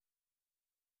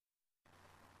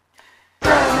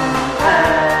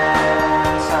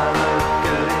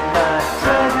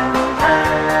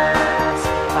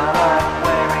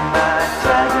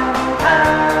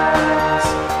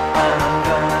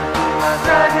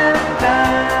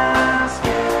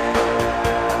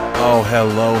Oh,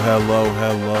 hello, hello,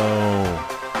 hello.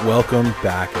 Welcome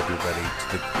back, everybody,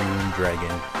 to the Green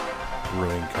Dragon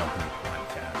Brewing Company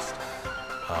podcast.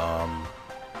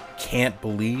 Can't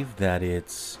believe that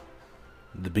it's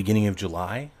the beginning of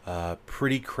July.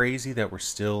 Pretty crazy that we're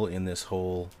still in this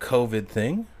whole COVID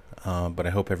thing, but I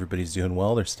hope everybody's doing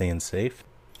well. They're staying safe.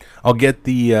 I'll get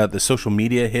the social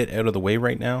media hit out of the way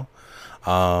right now.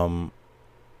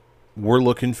 We're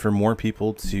looking for more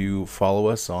people to follow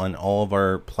us on all of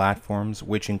our platforms,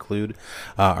 which include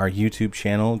our YouTube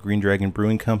channel, Green Dragon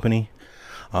Brewing Company.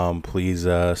 Please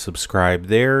subscribe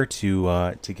there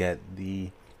to get the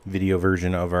video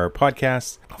version of our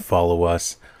podcast. Follow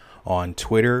us on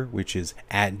Twitter, which is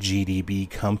at GDB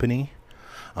Company.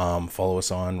 Follow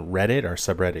us on Reddit. Our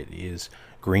subreddit is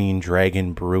Green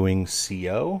Dragon Brewing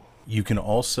CO. You can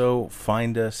also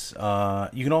find us.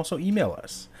 You can also email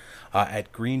us.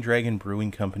 At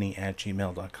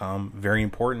greendragonbrewingcompany@gmail.com. Very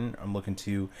important. I'm looking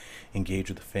to engage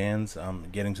with the fans. I'm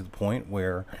getting to the point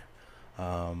where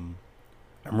I'm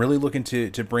really looking to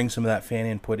bring some of that fan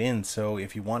input in. So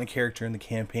if you want a character in the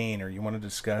campaign or you want to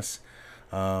discuss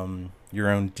your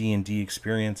own D&D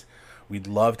experience, we'd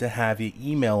love to have you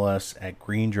email us at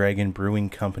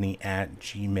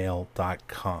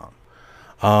greendragonbrewingcompany@gmail.com.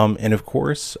 And of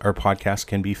course, our podcast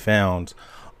can be found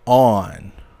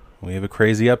on... We have a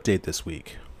crazy update this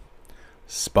week.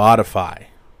 Spotify,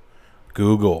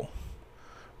 Google,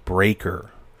 Breaker,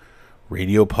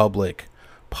 Radio Public,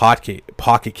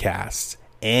 Pocket Casts,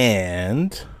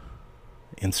 and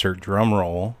insert drum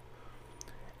roll,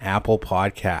 Apple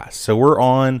Podcasts. So we're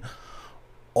on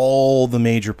all the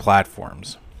major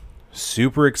platforms.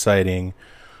 Super exciting.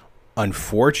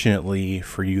 Unfortunately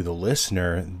for you, the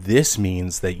listener, this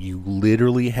means that you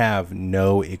literally have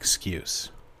no excuse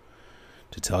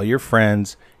to tell your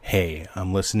friends, hey,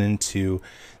 I'm listening to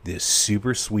this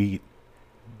super sweet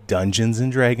Dungeons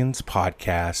and Dragons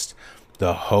podcast.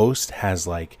 The host has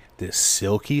like this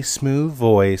silky smooth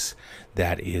voice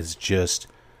that is just,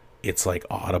 it's like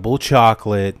audible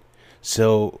chocolate.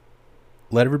 So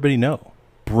let everybody know.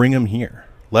 Bring them here.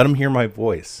 Let them hear my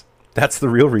voice. That's the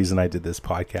real reason I did this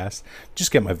podcast.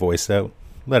 Just get my voice out.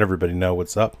 Let everybody know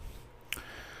what's up.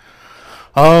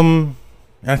 I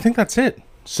think that's it.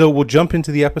 So we'll jump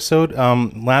into the episode.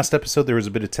 Last episode, there was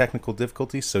a bit of technical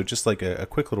difficulty, so just like a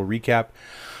quick little recap.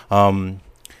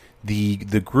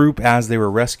 The group, as they were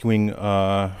rescuing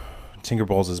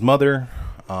Tinkerballs' mother,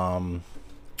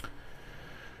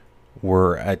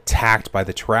 were attacked by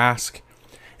the Trask,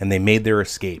 and they made their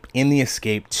escape. In the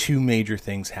escape, two major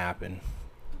things happen.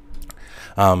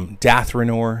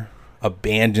 Dathranor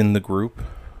abandoned the group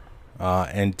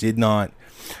and did not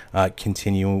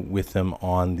continue with them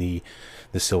on the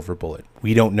Silver Bullet.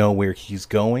 We don't know where he's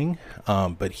going,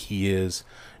 but he is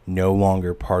no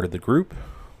longer part of the group.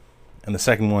 And the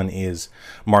second one is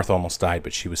Martha almost died,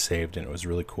 but she was saved, and it was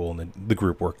really cool. And the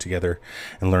group worked together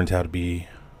and learned how to be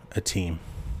a team.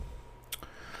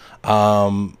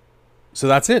 So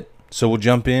that's it. So we'll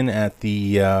jump in at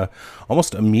the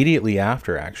almost immediately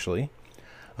after, actually.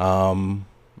 And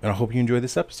I hope you enjoy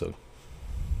this episode.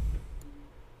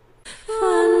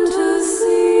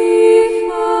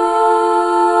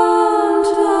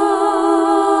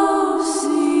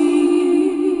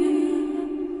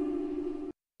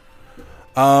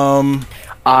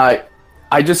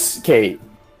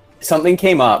 Something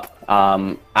came up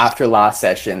after last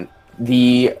session.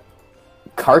 The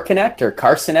Carcanet or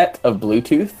Carcanet of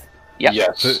Bluetooth. Yeah.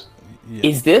 Yes.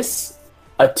 Is this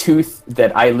a tooth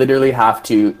that I literally have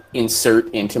to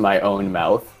insert into my own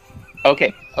mouth?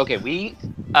 Okay, we...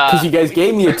 Because you guys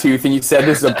gave me a tooth and you said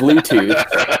this is a Bluetooth.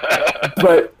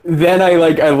 But then I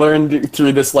learned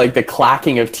through this, the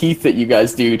clacking of teeth that you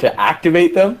guys do to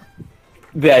activate them,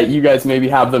 that you guys maybe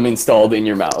have them installed in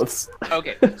your mouths.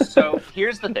 Okay, so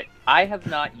here's the thing. I have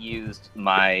not used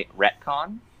my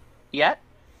retcon yet.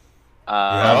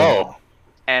 And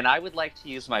I would like to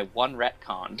use my one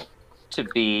retcon to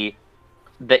be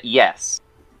that, yes,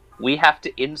 we have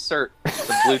to insert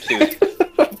the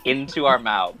Bluetooth into our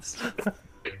mouths.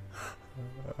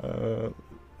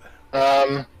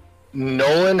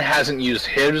 Nolan hasn't used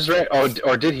his, right?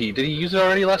 Or did he? Did he use it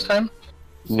already last time?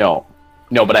 No,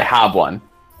 but I have one.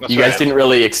 That's you guys right. didn't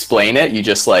really explain it. You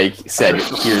just said,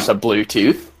 "Here's a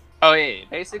Bluetooth." Oh yeah,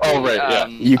 basically. Oh right, yeah.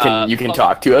 You can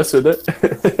talk to us with it.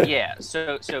 Yeah.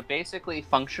 So basically,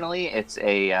 functionally, it's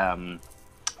a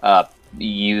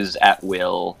use at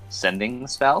will sending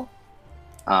spell.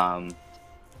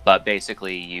 But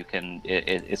basically, you can.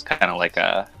 It's kind of like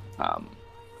a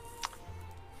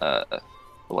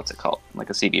what's it called? Like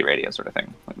a CB radio sort of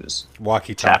thing. Like just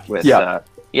Walkie-talkie. chat with. Yeah.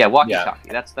 Walkie-talkie.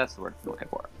 That's the word I'm looking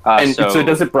for. And so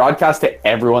does it broadcast to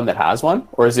everyone that has one,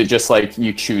 or is it just like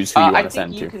you choose who you want to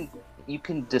send to? You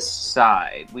can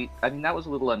decide. I mean, that was a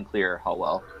little unclear,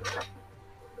 Hallwell.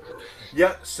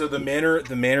 Yeah. So the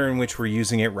manner in which we're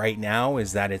using it right now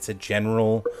is that it's a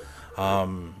general,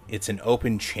 it's an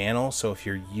open channel. So if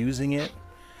you're using it,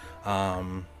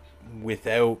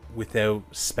 without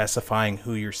specifying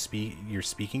who you're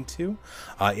speaking to,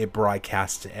 it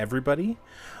broadcasts to everybody.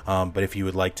 But if you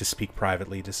would like to speak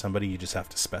privately to somebody, you just have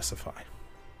to specify.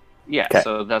 Yeah, okay.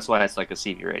 So that's why it's like a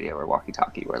CB radio or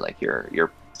walkie-talkie, where like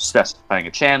you're specifying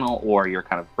a channel or you're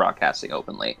kind of broadcasting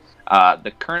openly.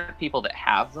 The current people that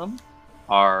have them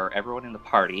are everyone in the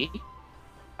party.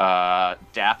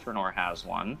 Dathranor has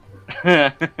one,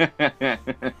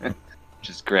 which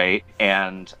is great,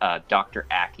 and Dr.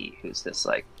 Aki, who's this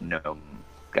like gnome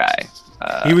guy.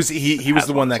 He was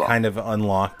the one that kind of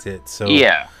unlocked it. So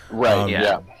yeah, right.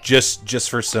 Yeah. Just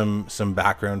for some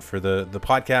background for the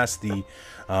podcast, the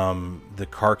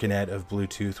Carcanet of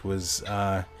Bluetooth was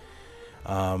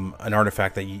an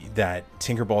artifact that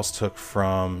Tinkerballs took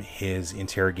from his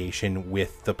interrogation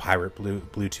with the pirate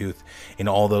Bluetooth in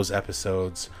all those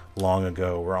episodes long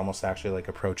ago. We're almost actually like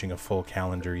approaching a full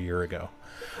calendar year ago.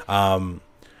 That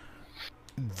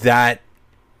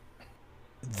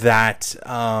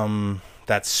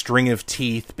string of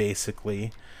teeth,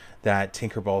 basically, that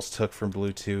Tinkerballs took from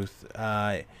Bluetooth,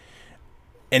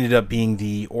 ended up being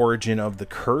the origin of the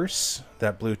curse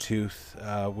that Bluetooth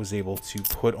was able to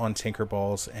put on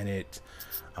Tinkerballs, and it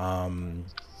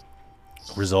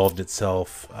resolved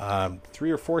itself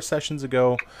 3 or 4 sessions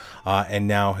ago, and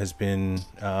now has been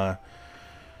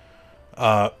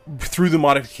through the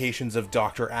modifications of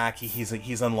Dr. Aki,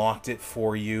 he's unlocked it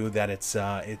for you, that it's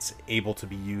able to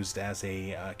be used as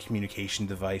a communication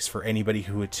device for anybody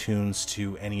who attunes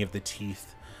to any of the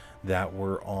teeth that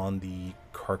were on the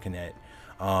Carcanet.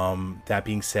 That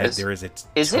being said, there is a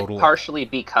Is it partially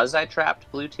because I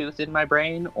trapped Bluetooth in my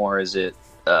brain, or is it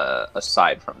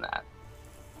aside from that?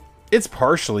 It's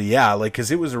partially, yeah, like, because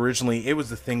it was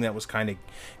the thing that was kind of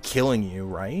killing you,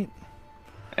 right?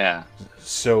 Yeah.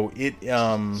 So it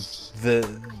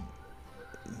the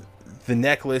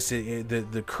necklace,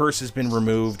 the curse has been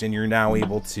removed, and you're now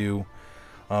able to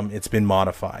it's been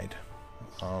modified.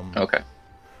 Okay.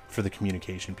 For the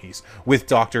communication piece with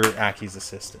Dr. Aki's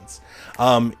assistance.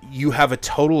 You have a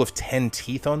total of 10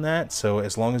 teeth on that, so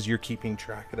as long as you're keeping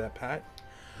track of that, Pat,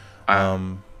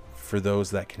 for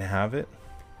those that can have it.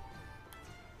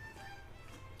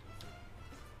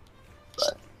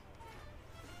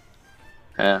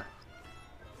 Yeah.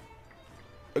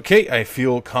 Okay, I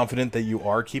feel confident that you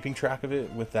are keeping track of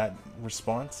it with that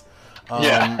response.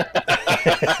 Yeah.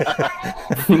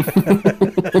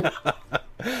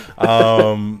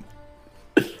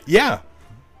 Yeah.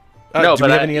 No, do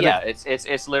we have any other? Yeah,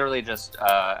 it's literally just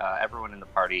everyone in the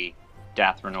party,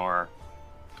 Dathranor,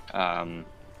 and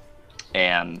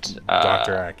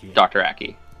Dr. Aki. Dr.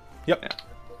 Aki. Yep.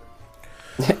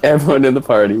 Yeah. Everyone in the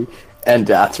party and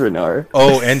Dathranor.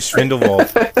 Oh, and Schvindelwald.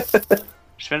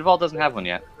 Schvindelwald doesn't have one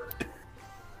yet.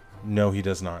 No, he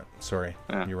does not. Sorry,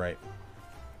 Yeah. You're right.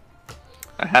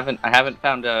 I haven't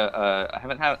found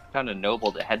a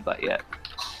noble to headbutt yet.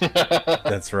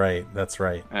 That's right.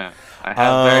 Yeah. I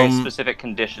have very specific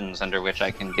conditions under which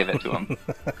I can give it to him.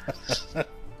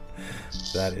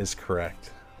 That is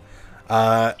correct.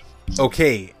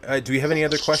 Okay. Do we have any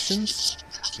other questions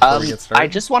before we get started? I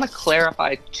just want to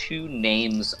clarify 2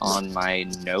 names on my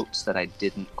notes that I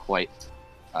didn't quite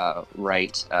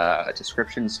write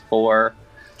descriptions for.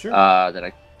 Sure. That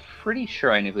I'm pretty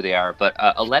sure I knew who they are. But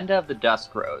Elenda of the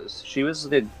Dusk Rose, she was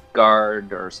the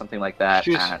guard or something like that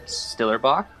at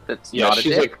Stillerbach. That's not a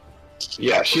dick.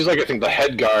 She's like I think the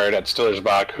head guard at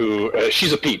Stillersbach. Who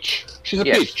she's a peach. She's a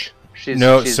peach. She's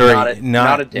not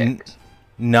a dick.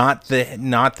 Not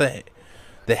the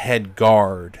head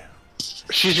guard.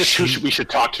 She's just who we should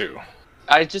talk to.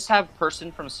 I just have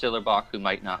person from Stillerbach who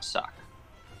might not suck.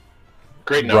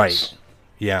 Great notes. Right.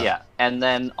 Yeah. Yeah, and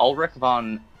then Ulrich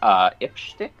von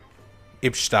Ipsteig.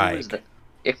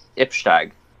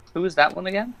 Ipsteig. Who is that one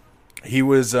again? He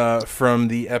was from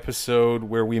the episode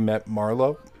where we met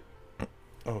Marlowe.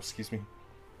 Oh, excuse me.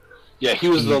 Yeah, he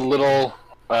was the little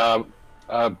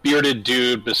bearded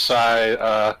dude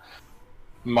beside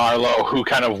Marlowe who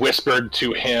kind of whispered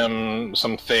to him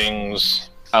some things.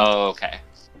 Oh, okay.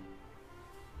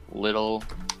 Little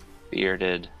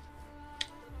bearded,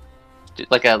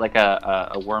 like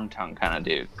a worm tongue kind of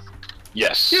dude.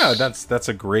 Yes. Yeah, that's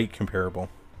a great comparable.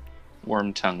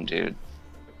 Worm tongue dude.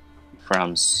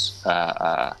 From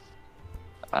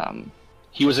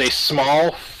he was a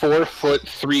small 4 foot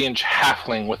 3 inch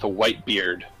halfling with a white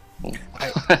beard.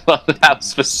 I love how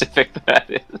specific that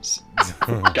is.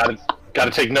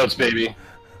 Gotta take notes, baby.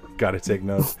 Gotta take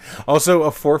notes. Also,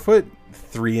 a 4'3"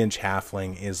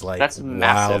 halfling is like That's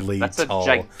massive. wildly That's tall.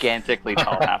 a gigantically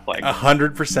tall halfling.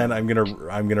 100%. I'm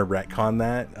gonna retcon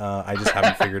that. I just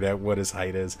haven't figured out what his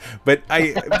height is, but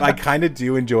I kind of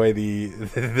do enjoy the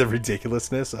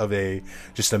ridiculousness of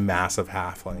just a massive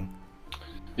halfling.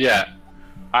 Yeah.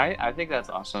 I think that's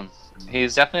awesome.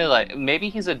 He's definitely like, maybe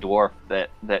he's a dwarf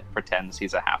that pretends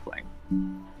he's a halfling.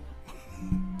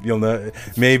 You'll know.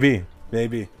 Maybe.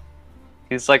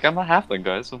 He's like, I'm a halfling,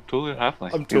 guys. I'm totally a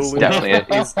halfling. He's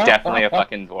He's definitely a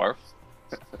fucking dwarf.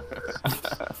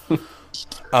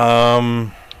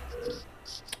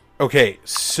 Okay,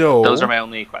 so Those are my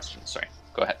only questions. Sorry.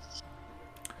 Go ahead.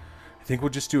 I think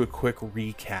we'll just do a quick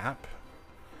recap.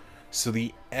 So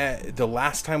the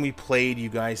last time we played, you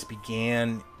guys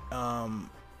began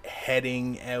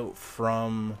heading out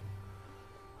from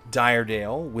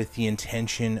Dyerdale with the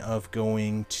intention of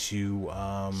going to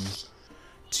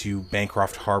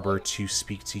Bancroft Harbor to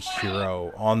speak to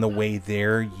Hero. On the way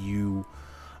there, you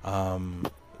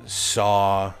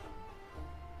saw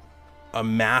a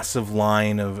massive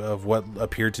line of what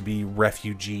appeared to be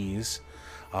refugees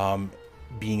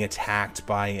being attacked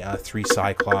by 3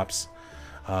 Cyclops.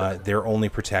 Their only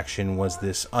protection was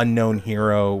this unknown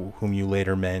hero whom you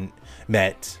later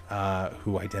met,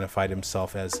 who identified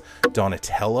himself as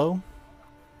Donatello.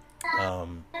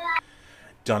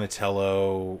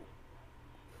 Donatello,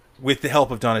 with the help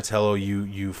of Donatello,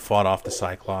 you fought off the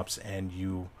Cyclops, and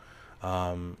you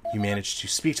managed to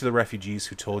speak to the refugees,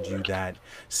 who told you that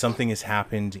something has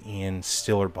happened in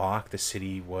Stillerbach. The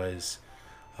city was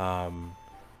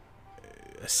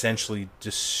essentially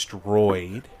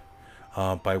destroyed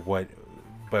by what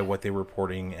they were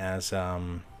reporting as a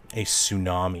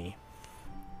tsunami.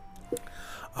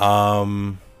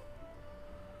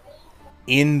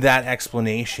 In that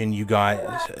explanation, you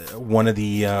got one of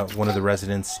the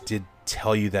residents did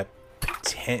tell you that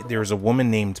there was a woman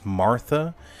named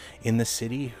Martha in the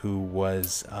city who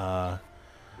was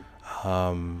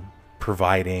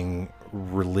providing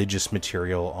religious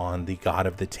material on the god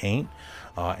of the taint.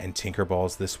 And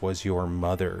Tinkerballs, this was your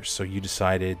mother. So you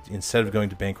decided, instead of going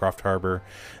to Bancroft Harbor,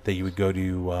 that you would go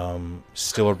to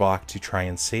Stillerbach to try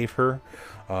and save her.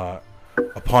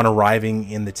 Upon arriving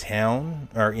in the town,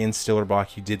 or in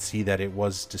Stillerbach, you did see that it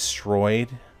was destroyed,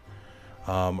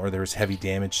 or there was heavy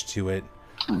damage to it.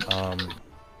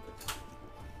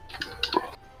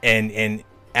 And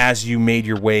as you made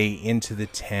your way into the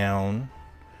town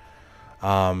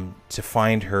to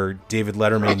find her, David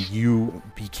Letterman, you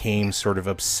became sort of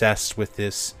obsessed with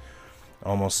this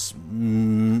almost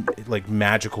like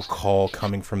magical call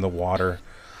coming from the water,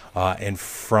 and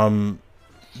from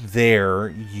there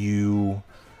you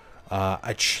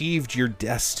achieved your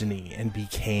destiny and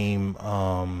became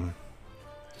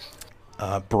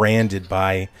branded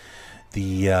by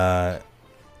the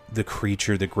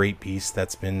creature, the great beast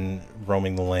that's been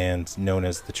roaming the land, known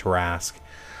as the Tarrasque.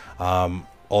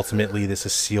 Ultimately, this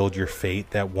has sealed your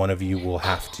fate, that one of you will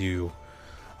have to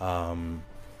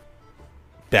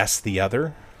best the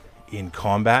other in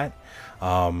combat,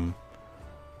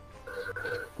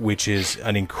 which is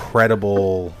an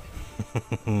incredible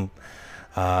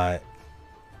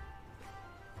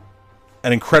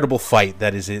fight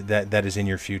that is in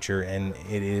your future, and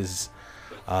it is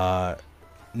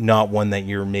not one that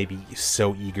you're maybe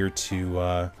so eager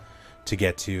to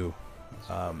get to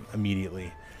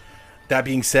immediately. That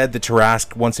being said, the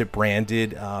Tarrasque, once it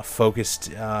branded,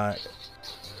 focused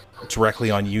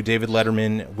directly on you, David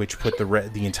Letterman, which put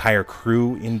the entire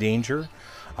crew in danger.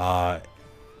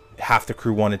 Half the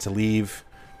crew wanted to leave.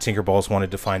 Tinkerballs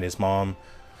wanted to find his mom.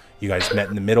 You guys met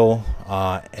in the middle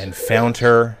and found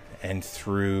her, and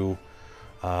through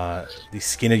the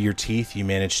skin of your teeth, you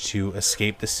managed to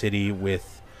escape the city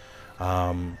with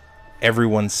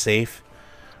everyone safe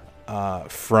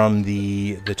from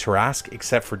the Tarrasque,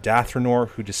 except for Dathranor,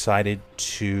 who decided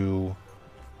to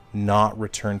not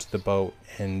return to the boat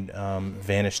and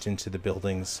vanished into the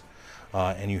buildings,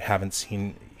 and you haven't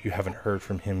heard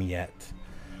from him yet.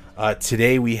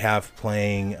 Today we have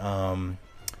playing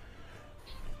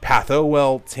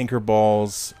Pathowell,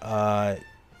 Tinkerballs,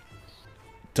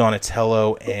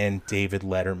 Donatello, and David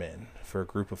Letterman for a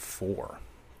group of 4.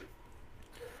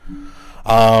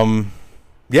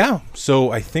 Yeah,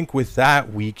 so I think with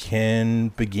that we can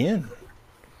begin.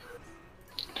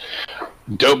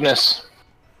 Dopeness.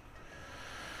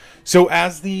 So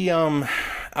as the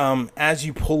as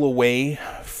you pull away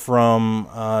from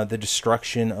the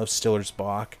destruction of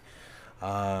Stillersbach,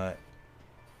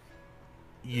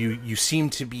 you seem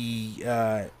to be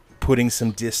putting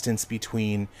some distance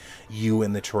between you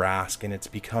and the Tarrasque, and it's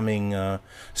becoming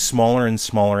smaller and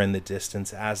smaller in the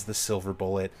distance as the silver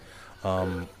bullet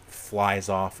flies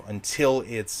off until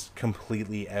it's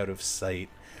completely out of sight.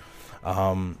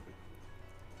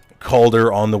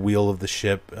 Calder on the wheel of the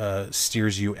ship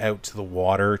steers you out to the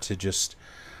water to just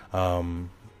to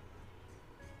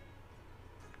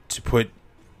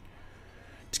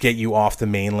get you off the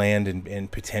mainland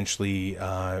and potentially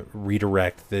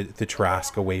redirect the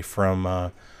Tarrasque away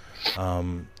from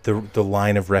the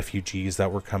line of refugees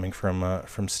that were coming from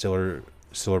Stillerbach.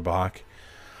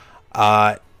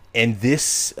 And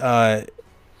this,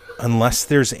 unless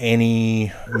there's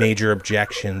any major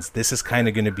objections, this is kind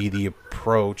of going to be the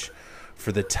approach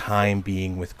for the time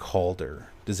being with Calder.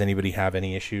 Does anybody have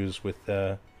any issues with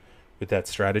that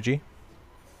strategy?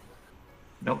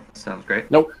 Nope, sounds great.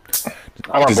 Nope.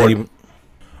 I'm on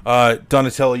board.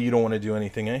 Donatello, you don't want to do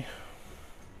anything, eh?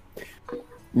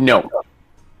 No.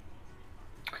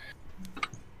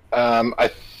 I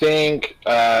think,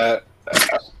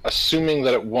 assuming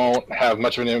that it won't have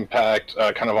much of an impact,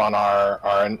 kind of on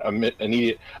our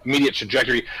immediate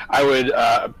trajectory, I would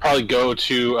probably go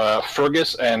to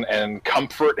Fergus and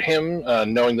comfort him,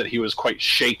 knowing that he was quite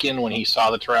shaken when he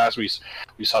saw the Tarrasque.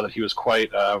 We saw that he was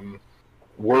quite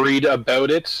worried about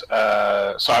it. So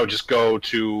I would just go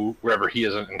to wherever he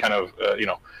is and kind of,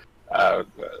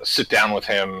 sit down with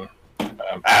him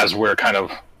as we're kind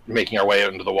of making our way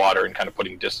out into the water and kind of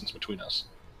putting distance between us.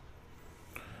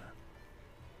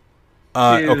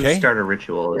 Okay. Start a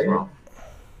ritual as well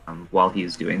while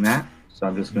he's doing that. So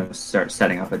I'm just going to start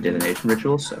setting up a divination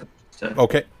ritual.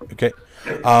 Okay.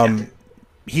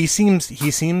 He seems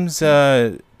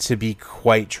to be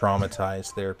quite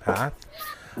traumatized there, Path.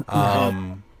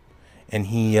 And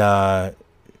he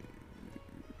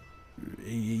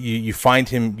you find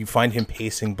him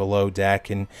pacing below deck,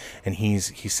 and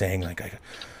he's saying like,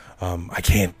 I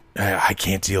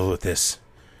can't deal with this.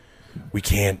 We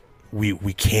can't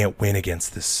win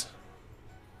against this.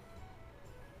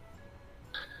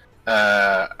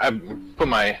 I put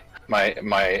my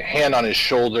hand on his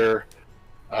shoulder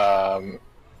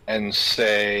and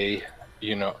say,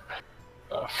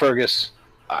 Fergus,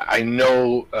 I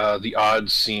know the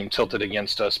odds seem tilted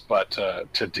against us, but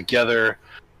together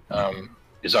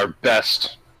is our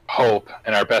best hope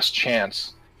and our best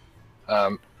chance.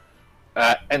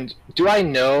 And do I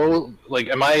know,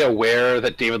 am I aware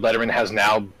that David Letterman has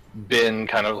now been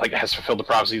kind of has fulfilled the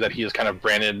prophecy that he is kind of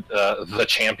branded the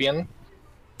champion?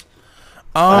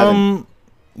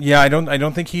 Yeah, I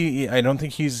don't think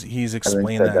he's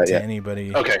explained that to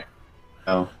anybody. Okay.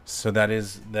 Oh. So that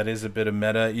is a bit of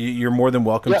meta. You're more than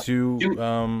welcome to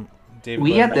David.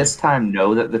 We Letterman. at this time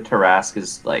know that the Tarrasque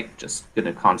is just going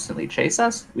to constantly chase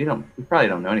us. We probably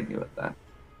don't know anything about that.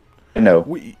 No.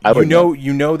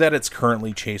 You know that it's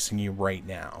currently chasing you right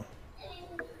now.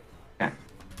 Okay.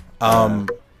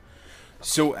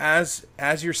 So as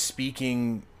you're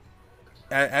speaking,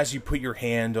 as you put your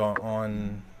hand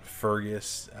on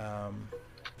Fergus,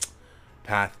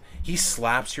 Path, he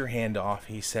slaps your hand off.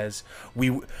 He says, "We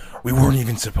weren't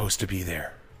even supposed to be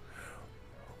there.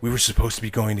 We were supposed to be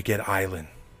going to get Island.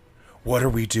 What are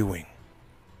we doing?"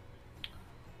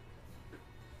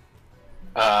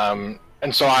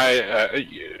 And so I,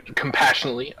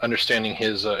 compassionately understanding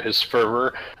his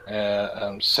fervor,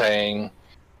 saying,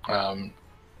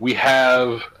 we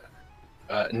have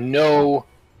no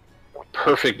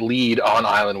perfect lead on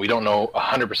Island. We don't know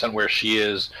 100% where she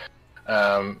is,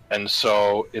 and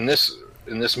so in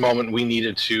this moment we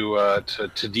needed to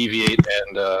deviate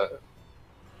and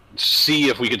see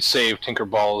if we could save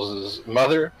Tinkerball's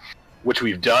mother, which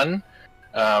we've done.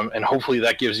 And hopefully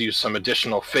that gives you some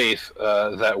additional faith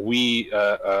that we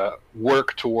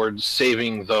work towards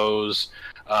saving those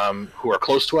who are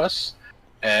close to us.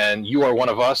 And you are one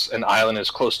of us, and Island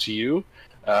is close to you.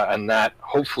 And that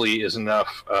hopefully is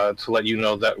enough to let you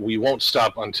know that we won't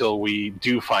stop until we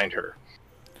do find her.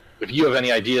 If you have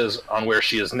any ideas on where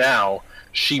she is now,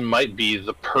 she might be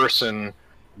the person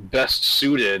best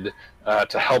suited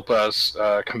to help us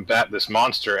combat this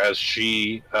monster, as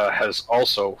she has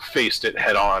also faced it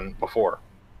head on before.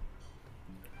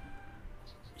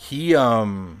 He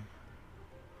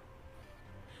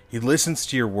listens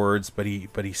to your words, but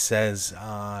he says,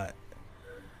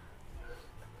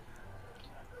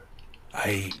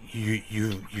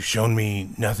 you've shown me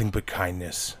nothing but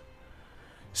kindness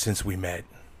since we met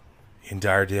in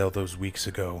Dyerdale those weeks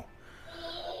ago.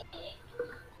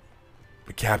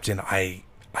 But Captain, I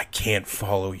can't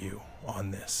follow you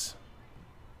on this.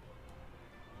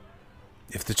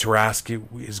 If the Tarrasque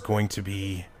is going to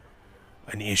be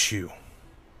an issue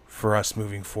for us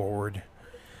moving forward,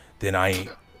 then I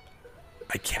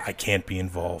I can't be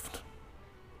involved.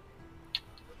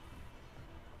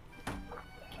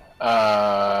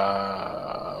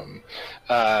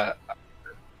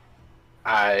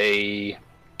 I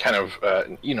kind of,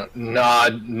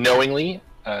 nod knowingly.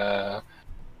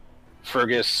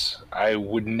 Fergus, I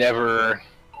would never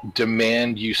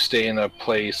demand you stay in a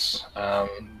place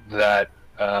that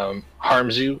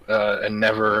harms you, and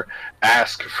never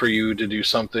ask for you to do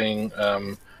something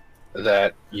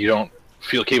that you don't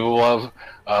feel capable of.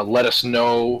 Let us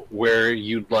know where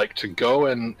you'd like to go,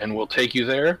 and we'll take you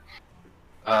there.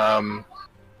 And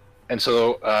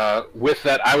so with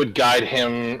that, I would guide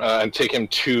him and take him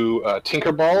to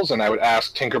Tinkerballs, and I would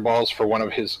ask Tinkerballs for one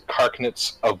of his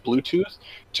carcanets of Bluetooth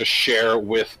to share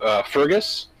with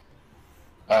Fergus.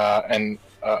 And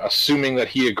assuming that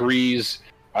he agrees,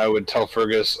 I would tell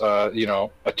Fergus,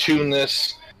 attune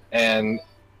this, and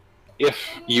if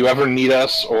you ever need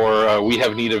us or we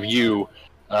have need of you,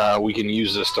 we can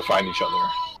use this to find each other.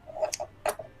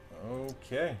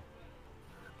 Okay.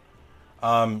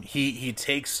 He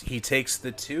takes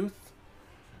the tooth,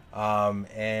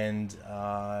 and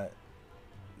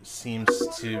seems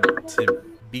to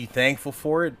be thankful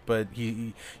for it, but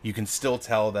you can still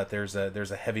tell that there's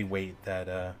a heavy weight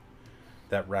that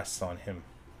rests on him.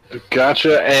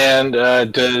 Gotcha. And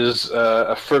does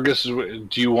Fergus? Do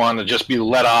you want to just be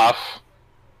let off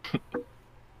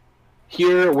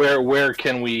here? Where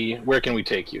can we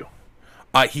take you?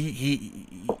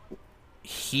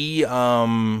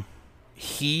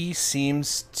 He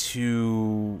seems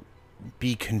to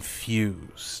be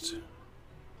confused.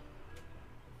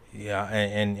 Yeah,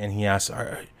 and he asks,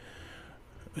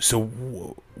 so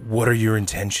what are your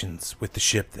intentions with the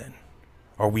ship then?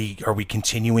 Are we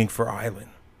continuing for Island?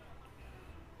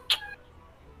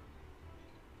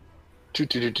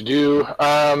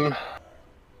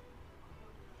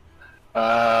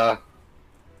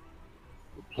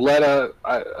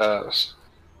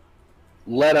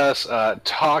 Let us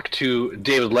talk to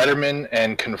David Letterman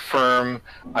and confirm.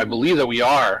 I believe that we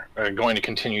are going to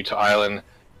continue to Island,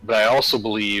 but I also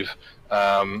believe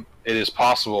it is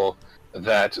possible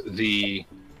that the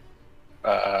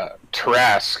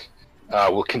Tarrasque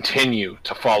will continue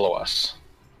to follow us,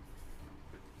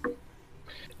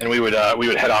 and we would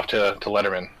head off to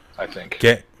Letterman, I think.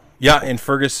 Okay. Yeah, and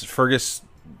Fergus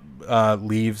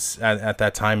leaves at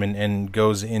that time and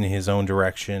goes in his own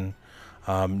direction,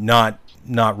 not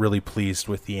really pleased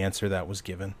with the answer that was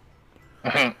given.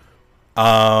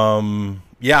 Mm-hmm.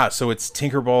 Yeah, so it's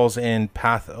Tinkerballs and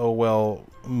Path Owell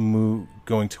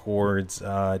going towards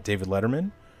David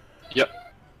Letterman. Yep.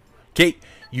 Kate,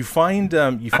 you find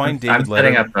David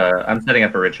Letterman. I'm setting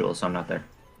up a ritual, so I'm not there.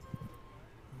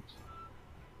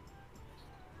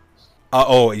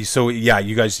 So yeah,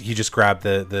 you guys. He just grabbed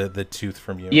the tooth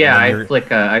from you. Yeah, I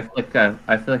flick a tooth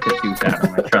at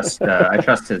him. I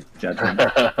trust his judgment.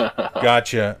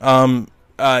 Gotcha.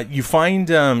 You find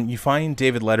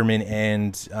David Letterman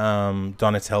and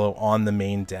Donatello on the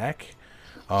main deck.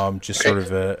 Just sort of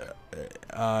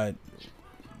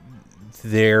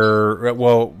there.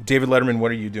 Well, David Letterman,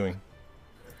 what are you doing?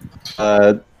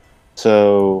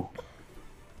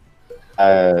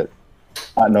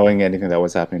 Not knowing anything that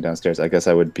was happening downstairs, I guess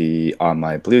I would be on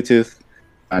my Bluetooth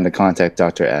and to contact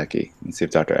Dr. Aki and see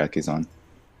if Dr. Aki's on.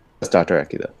 That's Dr.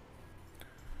 Aki, though.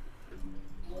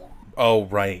 Oh,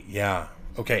 right. Yeah.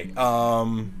 Okay.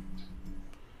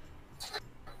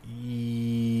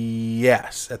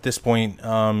 Yes. At this point,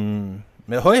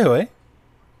 hoi.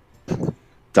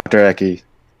 Dr. Aki,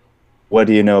 what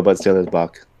do you know about Steelers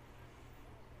Bach?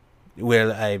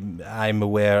 Well, I'm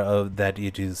aware of that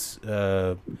it is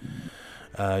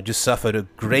just suffered a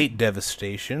great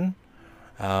devastation.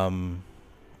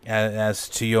 As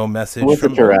to your message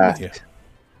from the Tarrasque,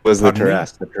 was the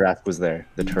Tarrasque? The Tarrasque was there.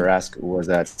 The Tarrasque was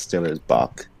at Steelers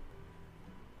Bach.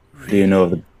 Really? What do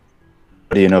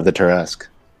you know of the Tarrasque?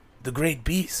 The great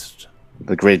beast.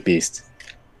 The great beast.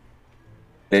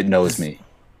 It knows me.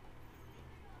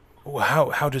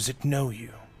 How does it know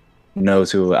you? It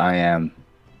knows who I am.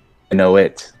 I know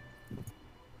it.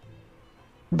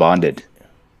 Bonded.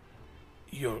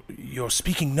 You're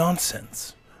speaking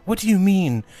nonsense. What do you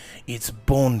mean it's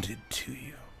bonded to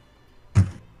you?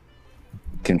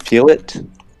 Can feel it.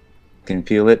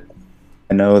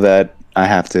 I know that I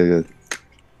have to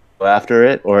go after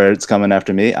it, or it's coming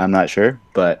after me. I'm not sure,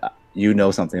 but you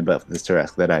know something about this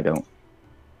Tarrasque that I don't.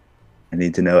 I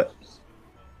need to know it.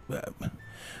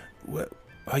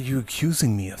 Are you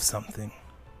accusing me of something?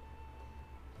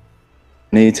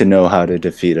 I need to know how to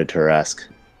defeat a Tarrasque.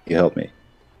 You help me.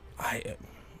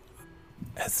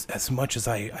 As much as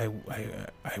I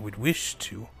would wish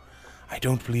to, I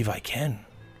don't believe I can.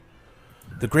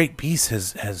 the Great Beast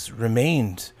has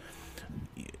remained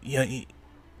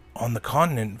on the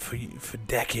continent for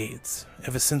decades,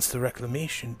 ever since the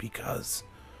Reclamation, because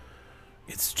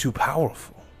it's too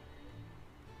powerful.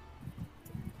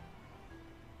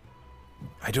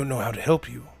 I don't know how to help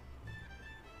you.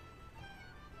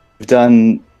 We've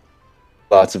done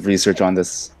lots of research on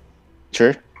this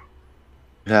creature.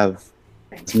 We have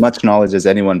as much knowledge as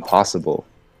anyone possible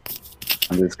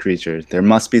on this creature. There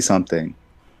must be something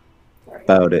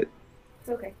about it. It's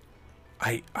okay.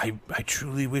 I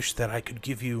truly wish that I could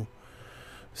give you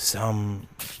some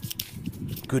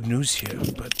good news here,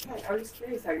 but I was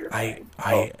curious how you're I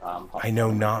fine. I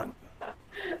know not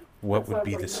what That's would why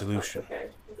be I'm the bringing it up. solution. Okay.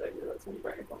 That's when you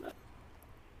bring it on that.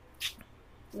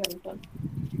 You having fun?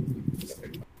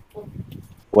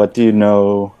 What do you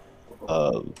know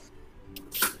of?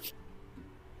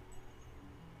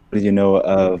 What do you know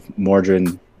of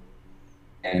Mordrin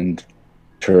and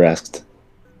Terest?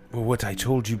 Well, what I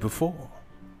told you before.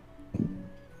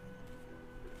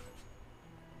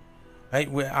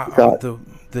 The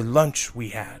lunch we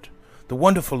had, the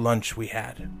wonderful lunch we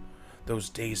had those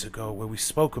days ago where we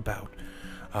spoke about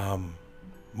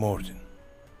Morden.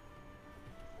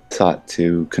 Sought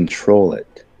to control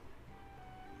it.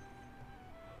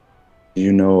 Do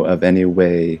you know of any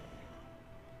way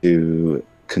to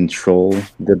control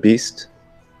the beast?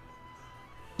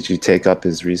 Did you take up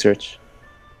his research?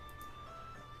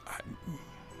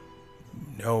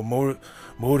 No,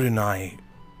 Morden and I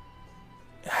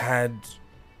had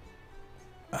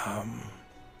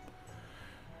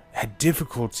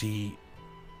difficulty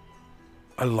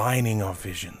aligning our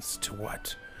visions to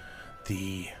what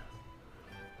the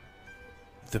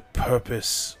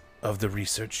purpose of the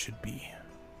research should be.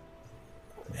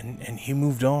 And he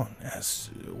moved on, as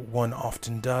one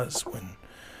often does when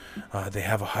they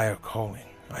have a higher calling.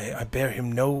 I bear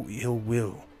him no ill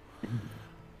will.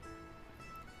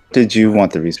 Did you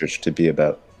want the research to be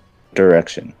about?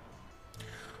 Direction.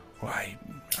 Well,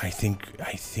 I think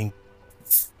the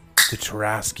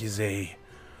Tarrasque is an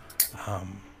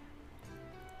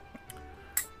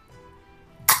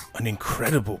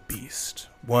incredible beast,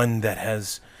 one that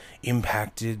has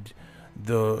impacted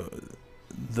the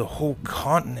whole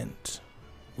continent.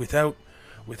 Without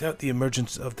the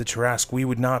emergence of the Tarrasque, we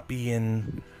would not be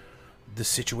in the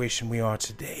situation we are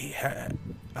today.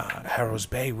 Harrow's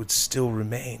Bay would still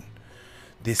remain.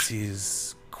 This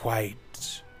is quite...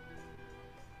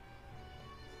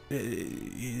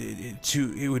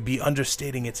 It would be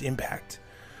understating its impact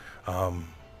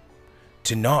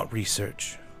to not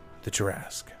research the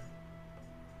Tarrasque.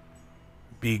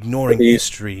 Be ignoring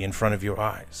history in front of your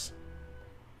eyes.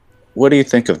 What do you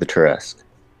think of the Tarrasque?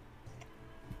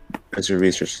 As your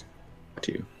research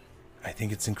to you? I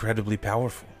think it's incredibly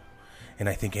powerful, and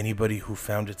I think anybody who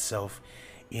found itself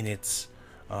in its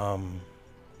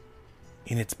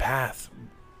path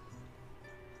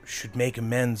should make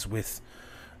amends with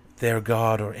their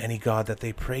god or any god that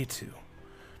they pray to.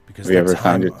 Because have you ever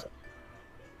found it?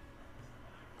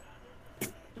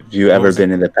 Have you ever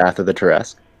been in the path of the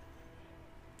Tarrasque?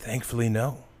 Thankfully,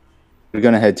 no. We're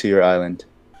gonna head to your island.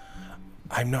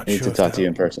 I'm not I need sure. to talk to you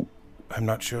in person. I'm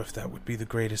not sure if that would be the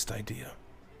greatest idea.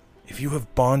 If you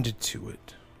have bonded to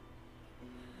it,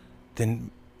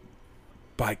 then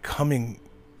by coming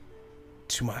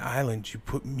to my island, you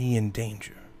put me in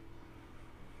danger.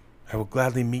 I will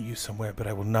gladly meet you somewhere, but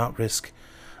I will not risk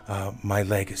my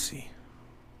legacy.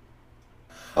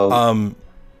 I'll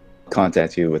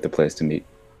contact you with a place to meet.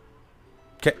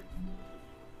 Okay.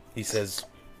 He says,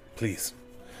 please.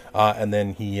 And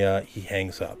then he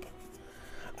hangs up.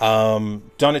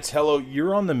 Donatello,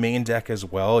 you're on the main deck as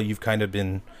well. You've kind of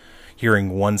been hearing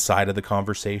one side of the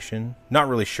conversation. Not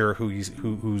really sure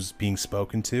who's being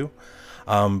spoken to.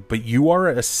 But you are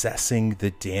assessing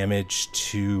the damage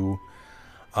to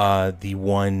the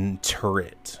one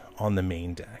turret on the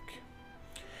main deck.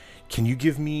 Can you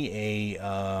give me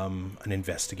an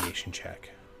investigation check?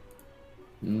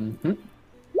 Mm-hmm.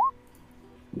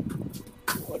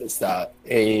 What is that?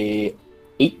 A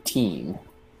 18.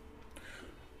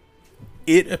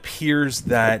 It appears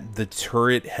that the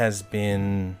turret has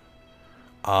been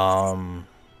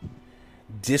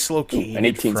dislocated. An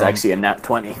 18 is actually a nat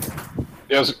 20.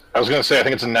 Yeah, I was going to say, I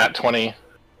think it's a nat 20.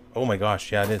 Oh my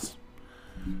gosh, yeah, it is.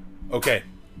 Okay,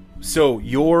 so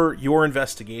your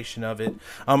investigation of it.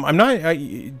 I'm not...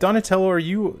 Donatello, are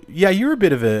you... Yeah, you're a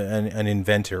bit of an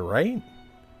inventor, right?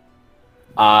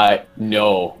 No.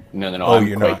 Oh, I'm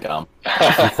you're quite not. dumb.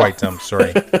 You're quite dumb,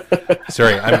 sorry.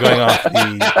 Sorry, I'm going off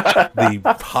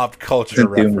the pop culture Does it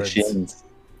do reference. machines?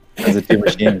 Does it do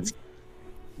machines?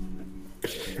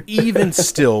 even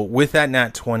still, with that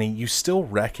nat 20, you still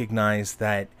recognize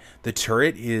that the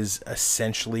turret is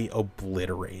essentially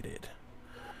obliterated.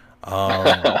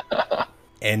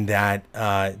 And that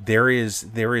there is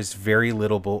very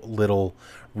little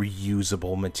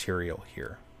reusable material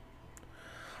here.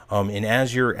 And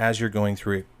as you're going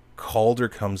through it, Calder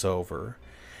comes over,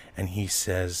 and he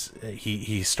says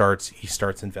he starts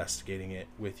investigating it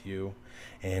with you,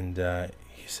 and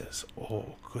he says,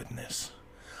 "Oh goodness,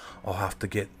 I'll have to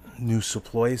get new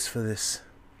supplies for this.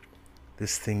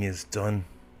 This thing is done.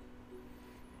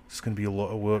 It's gonna be a lot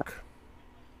of work."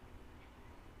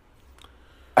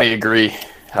 I agree.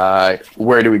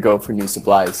 Where do we go for new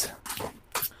supplies?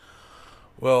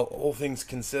 Well, all things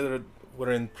considered,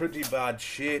 we're in pretty bad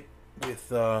shape with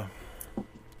the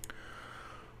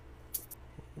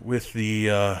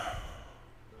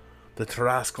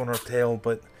Tarrasque on our tail,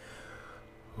 but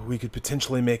we could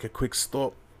potentially make a quick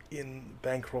stop in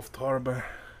Bancroft Harbor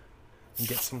and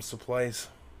get some supplies.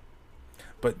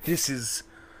 But this is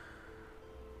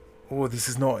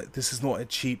not a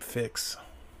cheap fix.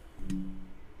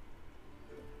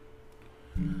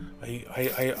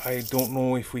 I don't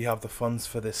know if we have the funds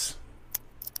for this.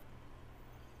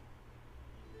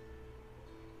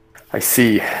 I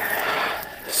see.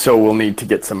 So we'll need to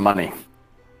get some money.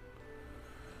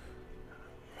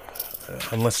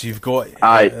 Unless you've got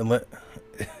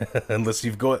unless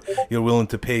you've got you're willing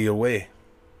to pay your way.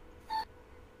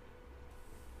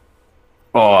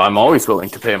 Oh, I'm always willing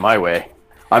to pay my way.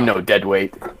 I'm no dead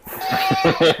weight.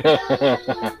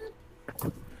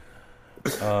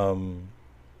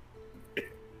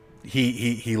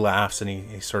 He laughs, and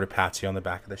he sort of pats you on the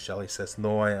back of the shell. He says,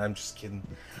 "No, I'm just kidding.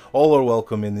 All are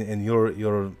welcome, and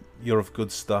you're of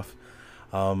good stuff.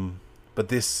 But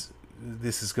this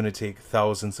is going to take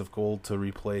thousands of gold to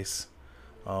replace.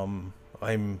 I'm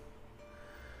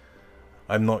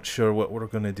not sure what we're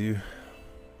going to do."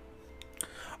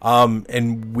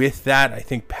 And with that, I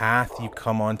think, Path, you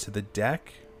come onto the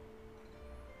deck.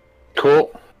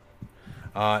 Cool.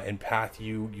 And Path,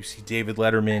 you see David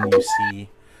Letterman, you see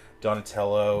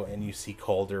Donatello, and you see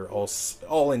Calder,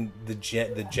 all in the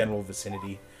general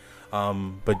vicinity.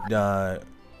 But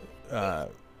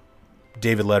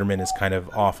David Letterman is kind of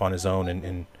off on his own,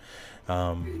 and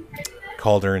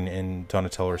Calder and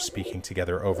Donatello are speaking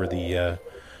together over the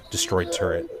destroyed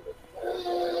turret.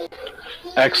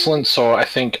 Excellent. So I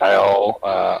think I'll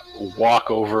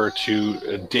walk over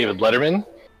to David Letterman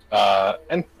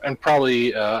and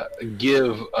probably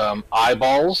give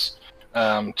eyeballs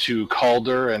to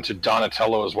Calder and to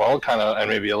Donatello as well, and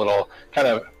maybe a little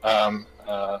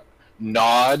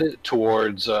nod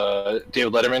towards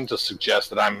David Letterman to suggest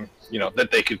that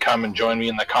that they could come and join me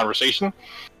in that conversation,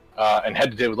 and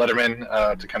head to David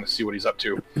Letterman to kind of see what he's up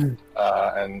to,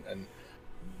 and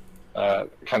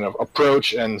kind of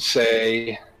approach and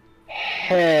say,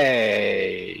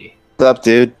 "Hey, What's up,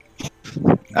 dude?"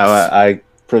 I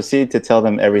proceed to tell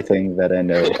them everything that I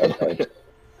know about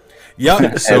Yeah,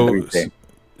 everything.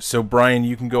 so Brian,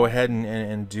 you can go ahead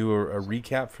and do a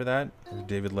recap for that.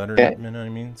 David Letterman, I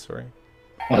mean, sorry.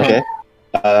 Okay.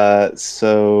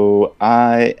 So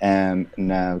I am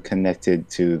now connected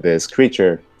to this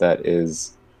creature that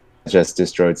is just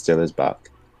destroyed Stiller's Bach.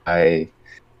 I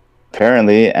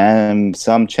apparently am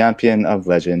some champion of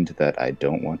legend that I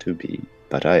don't want to be,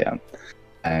 but I am.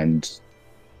 And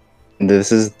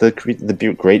this is the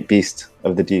great beast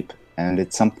of the deep, and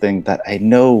it's something that I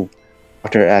know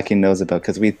Dr. Aki knows about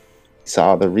because we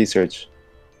saw the research,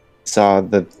 saw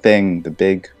the thing, the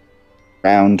big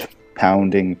round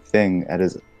pounding thing at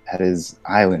his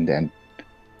island, and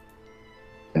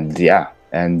yeah,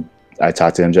 and I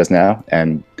talked to him just now,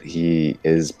 and he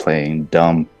is playing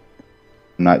dumb.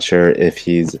 I'm not sure if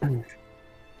he's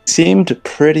seemed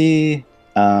pretty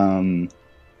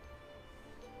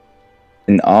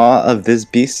in awe of this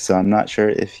beast, so I'm not sure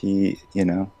if he,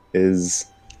 is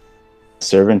a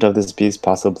servant of this beast,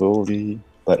 possibly,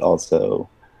 but also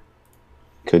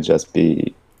could just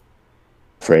be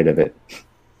afraid of it.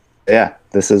 Yeah,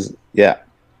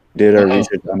 did our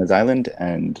research on his island,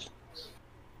 and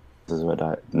this is what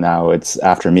now it's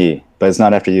after me, but it's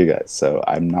not after you guys, so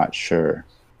I'm not sure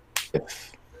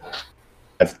if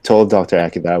I've told Dr.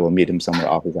 Aki that I will meet him somewhere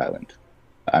off his island.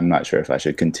 I'm not sure if I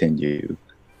should continue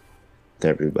with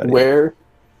everybody.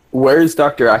 Where is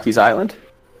Dr. Aki's island?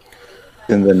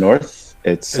 In the north.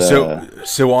 It's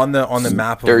so on the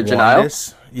map of Sturgeon Isle?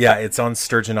 Wandis, yeah, it's on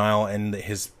Sturgeon Isle, and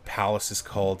his palace is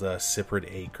called Cyprid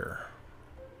Acre.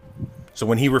 So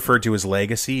when he referred to his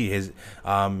legacy, his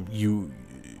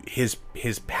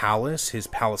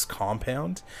palace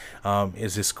compound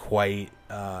is this quite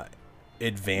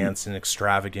advanced and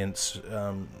extravagant,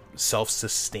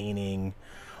 self-sustaining,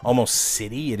 almost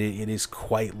city. It is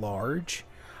quite large,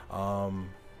 and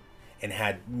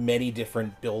had many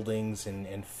different buildings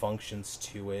and functions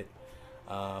to it.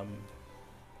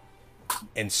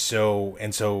 And so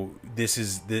this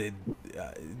is the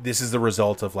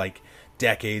result of like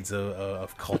decades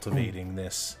of cultivating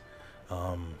this,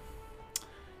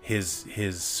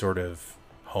 his sort of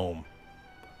home.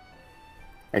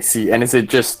 I see. And is it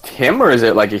just him, or is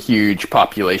it like a huge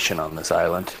population on this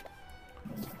island?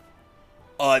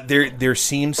 There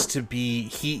seems to be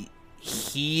he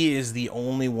is the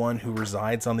only one who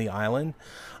resides on the island,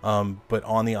 but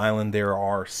on the island there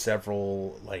are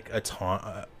several like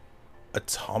automatons.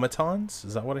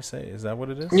 Is that what I say? Is that what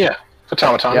it is? Yeah,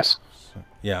 automatons.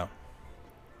 Yeah.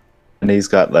 And he's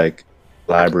got like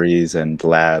libraries and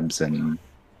labs and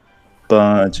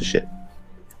bunch of shit.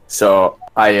 So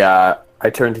I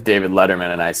turn to David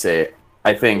Letterman and I say,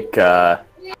 I think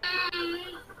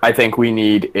we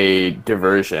need a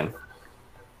diversion.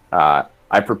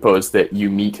 I propose that you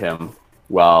meet him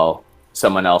while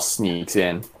someone else sneaks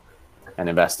in and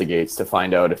investigates to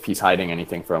find out if he's hiding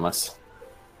anything from us.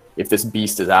 If this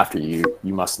beast is after you,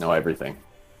 you must know everything.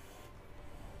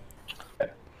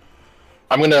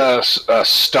 I'm gonna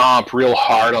stomp real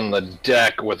hard on the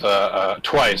deck with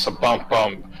twice a bump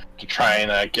to try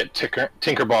and get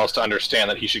Tinkerballs to understand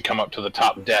that he should come up to the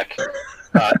top deck.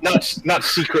 Not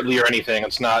secretly or anything.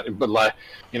 It's not, but like,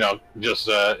 you know, just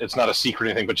it's not a secret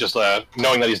or anything. But just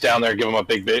knowing that he's down there, give him a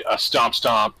big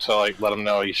stomp to like let him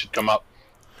know he should come up.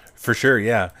 For sure,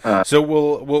 yeah. So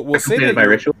we'll say that my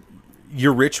ritual.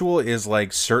 Your ritual is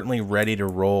like certainly ready to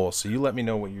roll. So you let me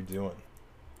know what you're doing.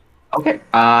 Okay.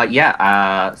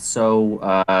 Yeah. So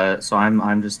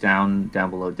I'm just down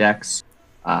below decks.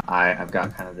 I've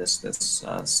got kind of this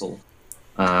little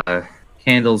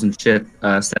candles and shit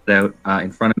set out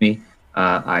in front of me.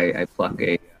 I pluck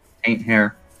a paint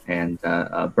hair and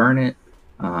burn it.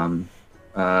 And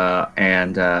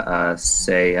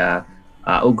say,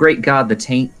 "Oh great God, the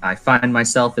taint! I find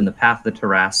myself in the path of the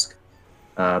Tarrasque."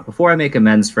 Before I make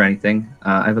amends for anything,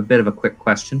 I have a bit of a quick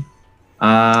question.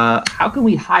 How can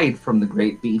we hide from the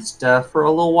great beast for a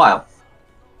little while?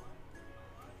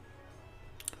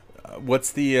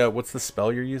 What's the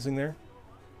spell you're using there?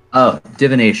 Oh,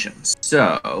 divination.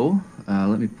 So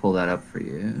let me pull that up for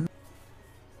you.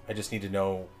 I just need to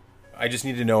know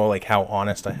like how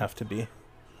honest I have to be.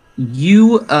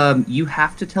 You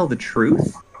have to tell the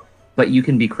truth, but you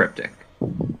can be cryptic.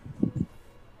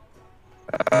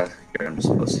 Here, I'm just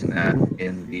posting that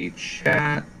in the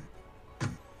chat.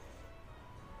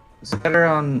 Is it better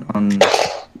on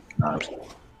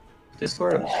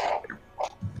Discord?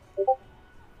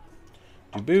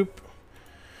 Boop.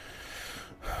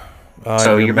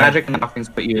 So your magic and offerings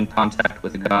put you in contact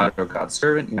with a god or god's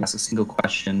servant. You ask a single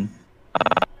question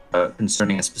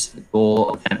concerning a specific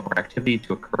goal, event, or activity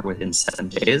to occur within 7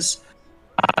 days.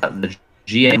 The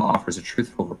GM offers a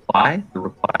truthful reply. The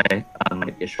reply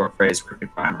might be a short phrase, cryptic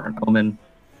rhyme, or an omen.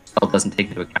 The spell doesn't take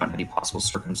into account any possible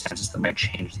circumstances that might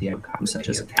change the outcome, such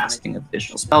as a casting of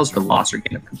additional spells or loss or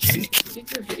gain of companion.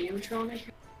 Did your Videotron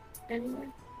anyway?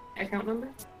 Account number?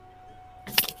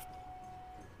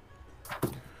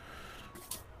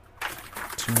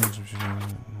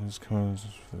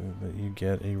 That you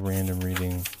get a random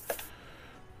reading.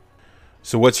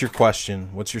 So what's your question?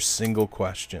 What's your single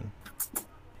question?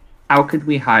 How could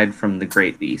we hide from the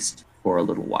great beast for a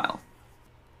little while?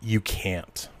 You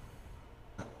can't.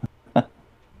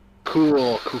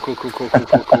 Cool.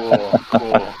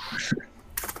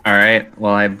 All right.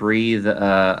 Well, I breathe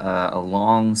a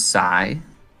long sigh.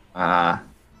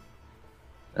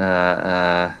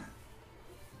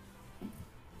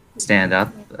 Stand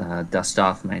up, dust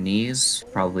off my knees,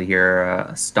 probably hear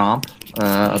a stomp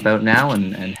about now,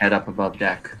 and head up above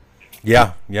deck.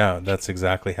 Yeah, that's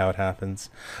exactly how it happens.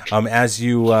 As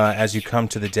you come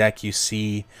to the deck, you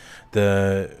see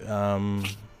the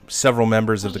several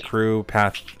members of the crew: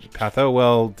 Path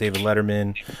Owell, David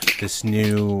Letterman, this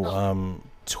new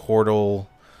Tortle,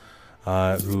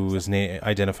 who is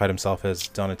identified himself as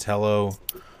Donatello.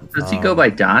 Does he go by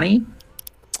Donnie?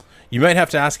 You might have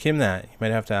to ask him that.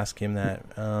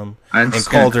 And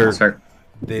Calder,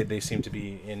 they seem to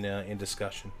be in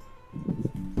discussion.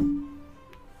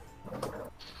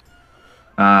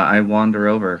 I wander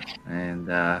over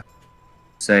and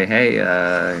say, "Hey,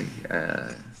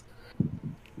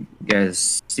 you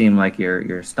guys seem like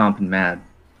you're stomping mad."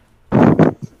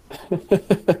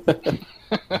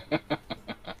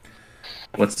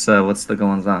 What's the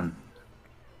goings on?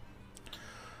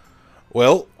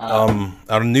 Well,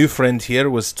 our new friend here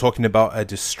was talking about a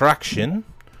distraction.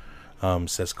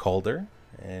 says Calder,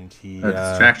 and he. A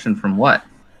distraction from what?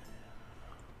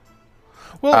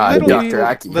 Well, Dr.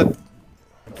 Aki.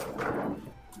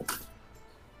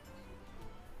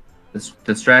 This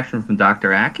distraction from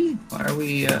Dr. Aki? Why are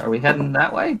we heading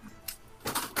that way?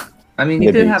 I mean,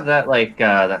 you did have that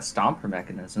that stomper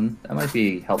mechanism. That might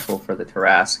be helpful for the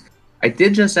Tarask. I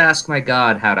did just ask my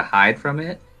god how to hide from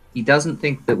it. He doesn't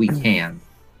think that we can.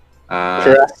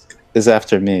 Tarask is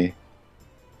after me.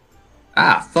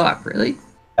 Ah, fuck! Really?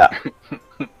 Yeah.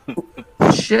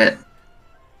 Shit.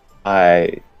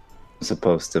 I'm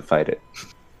supposed to fight it.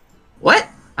 What?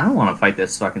 I don't want to fight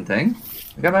this fucking thing.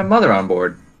 I got my mother on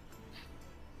board.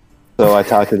 So I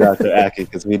talked to Dr. Aki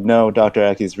because we know Dr.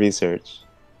 Aki's research.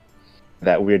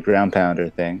 That weird ground pounder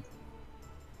thing.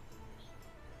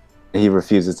 He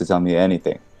refuses to tell me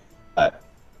anything. But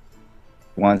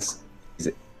once he's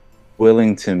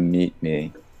willing to meet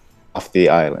me off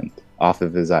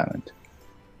of his island.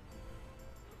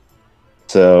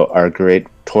 So our great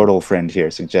turtle friend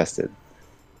here suggested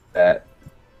that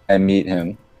I meet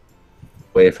him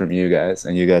away from you guys,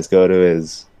 and you guys go to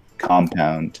his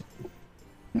compound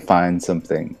and find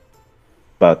something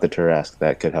about the Tarask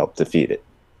that could help defeat it.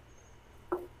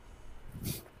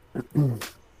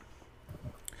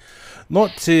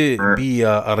 Not to be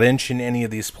a wrench in any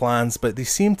of these plans, but they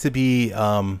seem to be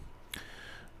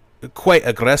quite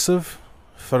aggressive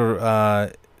for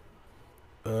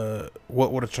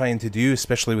what we're trying to do,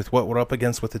 especially with what we're up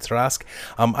against with the Tarask.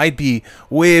 I'd be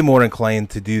way more inclined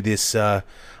to do this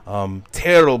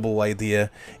terrible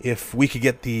idea if we could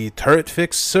get the turret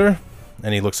fixed, sir.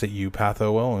 And he looks at you,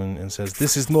 Pathowell, and says,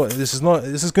 "This is going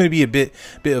to be a bit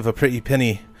of a pretty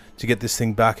penny to get this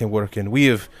thing back and working. We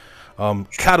have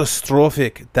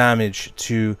catastrophic damage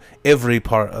to every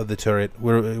part of the turret.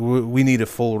 We need a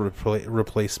full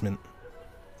replacement."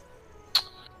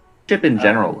 Ship in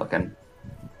general looking.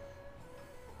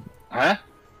 Huh?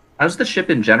 How's the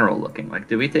ship in general looking? Like,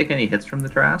 did we take any hits from the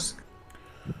Tarask?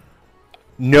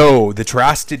 No, the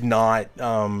Tarask did not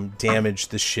damage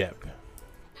the ship.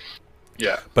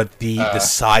 Yeah. But the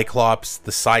Cyclops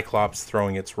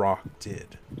throwing its rock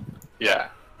did. Yeah.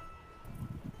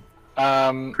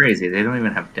 Crazy. They don't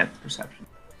even have depth perception.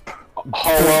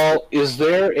 Hallwell, is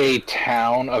there a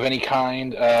town of any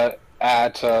kind at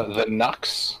the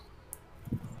Nux?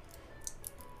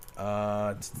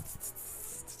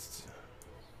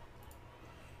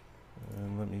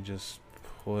 Let me just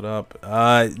pull it up.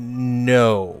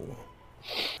 No.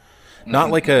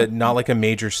 Not like a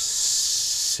major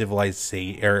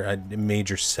civilization or a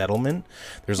major settlement.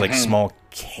 There's like small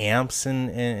camps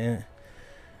and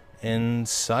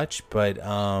such, but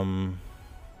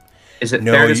is it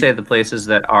fair to say the places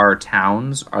that are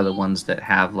towns are the ones that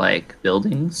have like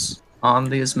buildings on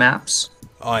these maps?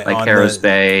 Like Harrow's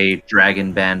Bay,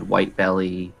 Dragon Bend, White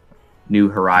Belly, New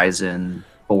Horizon,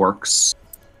 Forks,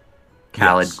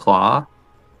 Khalid Claw,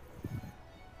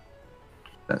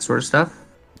 that sort of stuff?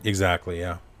 Exactly,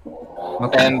 yeah.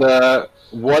 Okay. And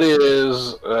what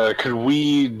is, could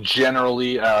we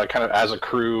generally, kind of as a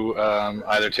crew,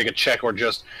 either take a check or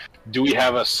just, do we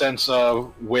have a sense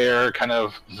of where kind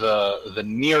of the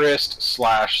nearest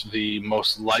 / the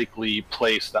most likely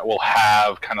place that will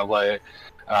have kind of like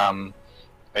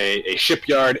a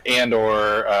shipyard and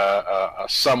or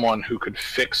someone who could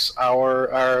fix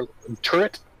our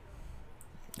turret?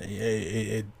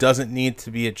 It doesn't need to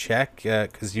be a check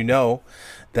because you know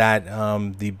that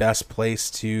the best place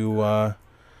to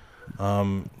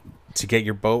get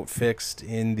your boat fixed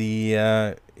in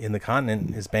the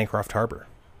continent is Bancroft Harbor.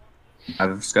 Out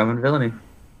of Scum and Villainy.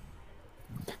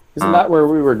 Isn't that where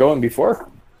we were going before?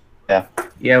 Yeah.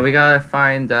 Yeah, we gotta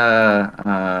find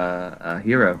a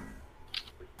hero.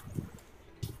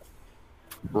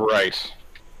 Right.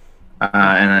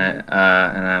 And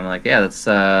I'm like, yeah, that's.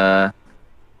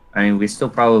 I mean, we still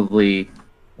probably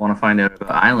want to find out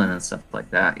about Island and stuff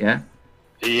like that. Yeah.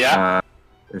 Yeah.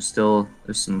 There's some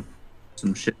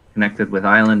shit connected with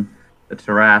Island, the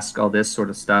Tarask, all this sort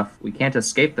of stuff. We can't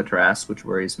escape the Tarask, which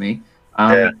worries me.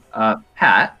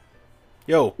 Pat.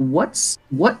 Yo. What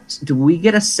do we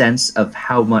get a sense of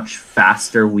how much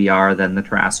faster we are than the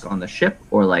Tarask on the ship,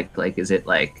 or like is it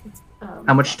like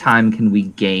how much time can we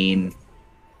gain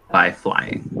by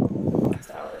flying?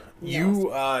 You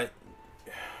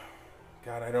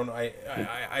God, I don't know.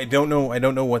 I don't know. I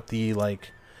don't know what the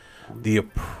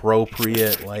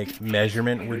appropriate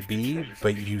measurement would be,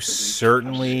 but you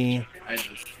certainly,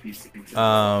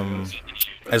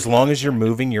 as long as you're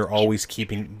moving, you're always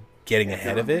getting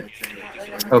ahead of it.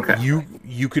 Okay.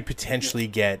 You could potentially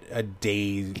get a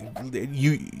day.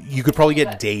 You could probably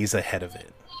get days ahead of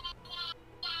it.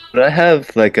 Would I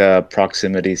have like a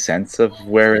proximity sense of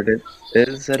where it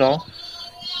is at all?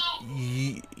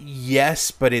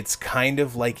 Yes, but it's kind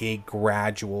of like a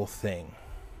gradual thing.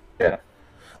 Yeah.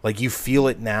 Like you feel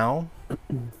it now,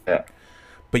 Yeah.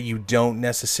 but you don't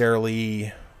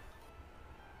necessarily.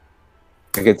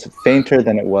 Like it's fainter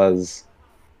than it was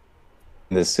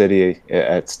in the city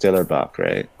at Stillerbach,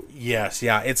 right? Yes,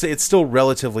 yeah, it's still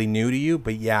relatively new to you,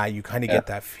 but yeah, you kind of get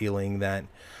that feeling that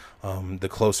the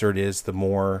closer it is, the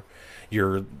more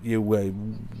you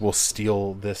will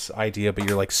steal this idea, but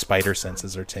your like spider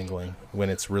senses are tingling when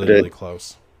it's really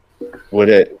close.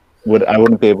 I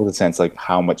wouldn't be able to sense like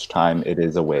how much time it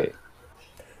is away.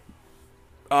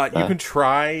 You can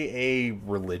try a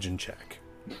religion check.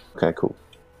 Okay, cool.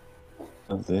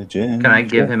 Can I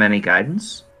give him any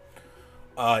guidance?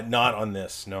 Not on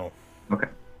this, no. Okay.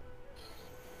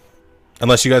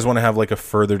 Unless you guys want to have like a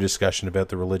further discussion about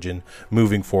the religion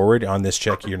moving forward on this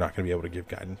check, you're not going to be able to give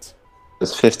guidance.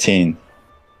 It's 15.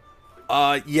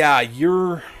 Yeah,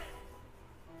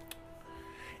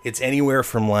 it's anywhere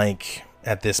from like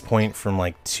at this point from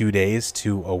like 2 days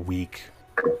to a week,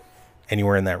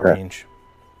 anywhere in that range.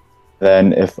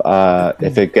 Then if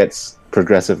it gets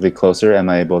progressively closer, am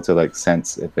I able to like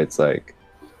sense if it's like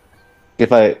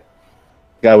I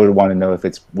would want to know if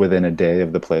it's within a day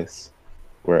of the place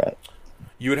we're at.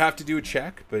 You would have to do a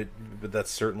check, but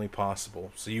that's certainly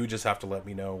possible. So you would just have to let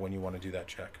me know when you want to do that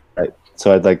check. Right.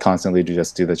 So I'd like constantly to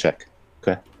just do the check.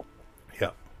 Okay. Yeah.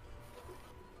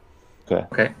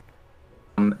 Okay.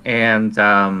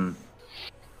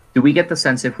 Do we get the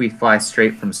sense if we fly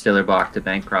straight from Stillerbach to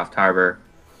Bancroft Harbor,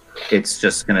 it's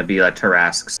just going to be like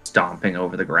Tarask stomping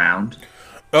over the ground?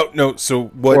 Oh no! So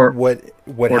what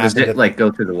does it like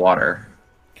go through the water?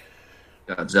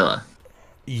 Godzilla.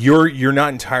 You're not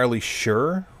entirely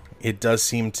sure. It does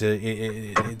seem to.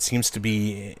 It seems to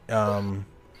be. Can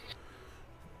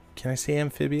I say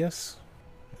amphibious?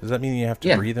 Does that mean you have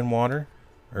to breathe in water,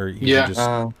 or you can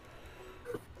just?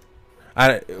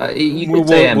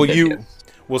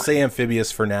 We'll say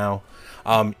amphibious for now.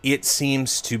 It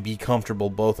seems to be comfortable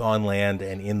both on land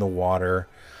and in the water.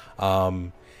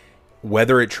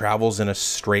 Whether it travels in a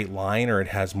straight line or it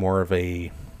has more of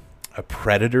a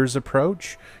predator's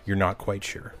approach, you're not quite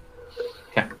sure.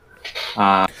 Okay.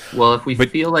 Well, if we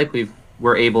feel like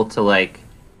we're able to like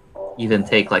even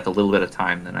take like a little bit of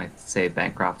time, then I'd say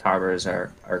Bancroft Harbor is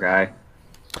our guy.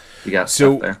 We got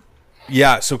stuff there.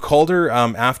 Yeah, so Calder,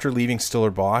 after leaving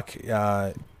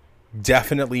Stillerbach,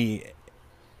 definitely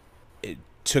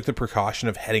took the precaution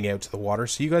of heading out to the water.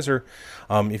 So you guys are,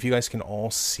 if you guys can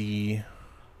all see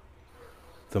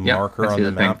the marker on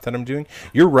the map that I'm doing,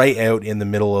 you're right out in the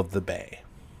middle of the bay.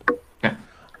 Okay.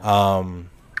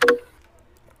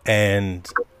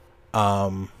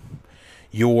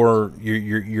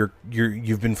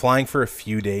 You've been flying for a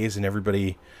few days, and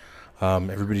everybody's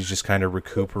just kind of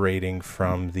recuperating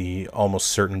from the almost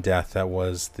certain death that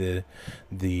was the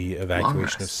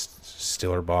evacuation of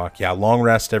Stillerbach. Yeah, long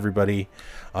rest, everybody.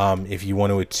 If you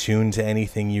want to attune to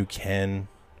anything, you can.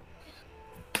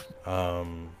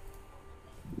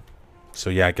 So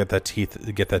yeah, get that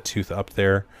tooth up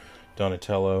there,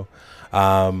 Donatello.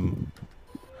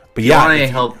 But yeah, if you want to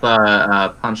help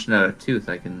punching out a tooth,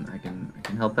 I can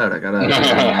help out.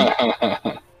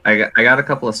 I got a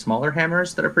couple of smaller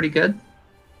hammers that are pretty good.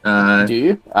 Do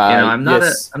you? I'm not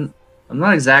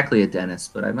exactly a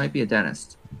dentist, but I might be a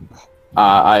dentist.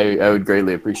 I would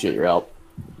greatly appreciate your help.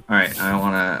 All right, I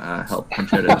want to help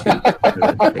punch out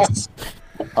a tooth.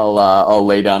 I'll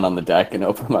lay down on the deck and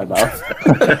open my mouth.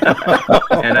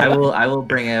 And I will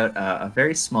bring out a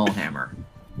very small hammer,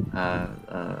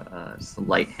 just a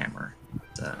light hammer,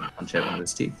 punch out one of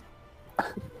his teeth.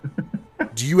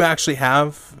 Do you actually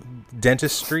have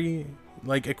dentistry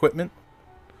like equipment?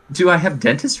 Do I have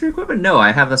dentistry equipment? No,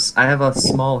 I have a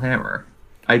small hammer.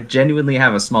 I genuinely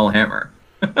have a small hammer.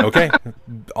 Okay,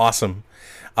 awesome.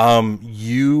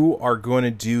 You are going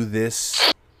to do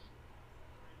this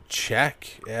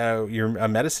check, a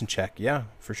medicine check. Yeah,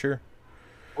 for sure.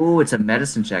 Oh, it's a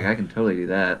medicine check. I can totally do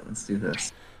that. Let's do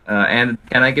this. And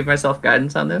can I give myself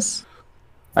guidance on this?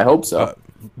 I hope so.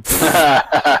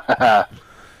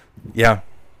 Yeah.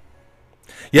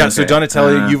 Yeah, okay. So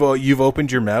Donatello, you've opened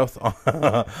your mouth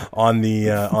on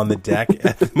the deck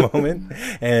at the moment,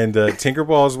 and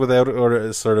Tinkerball's without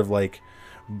order, sort of like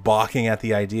balking at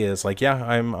the idea. Is like, yeah,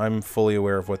 I'm fully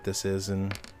aware of what this is,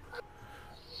 and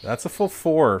that's a full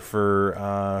 4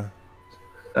 for.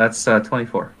 That's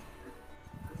 24.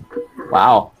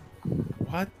 Wow.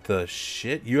 What the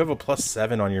shit? You have a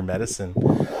 +7 on your medicine.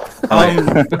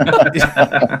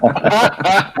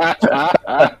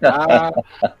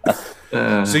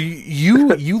 So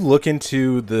you look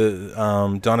into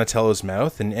the Donatello's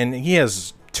mouth, and he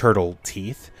has turtle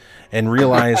teeth, and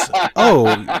realize,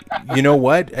 oh, you know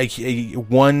what?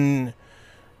 One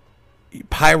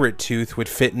pirate tooth would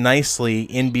fit nicely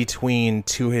in between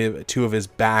two of his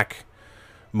back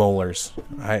molars.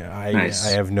 Nice.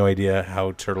 I have no idea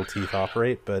how turtle teeth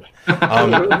operate, but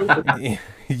you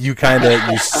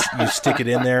you stick it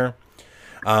in there.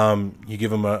 You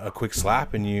give him a quick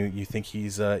slap, and you think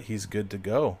he's good to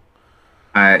go.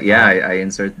 I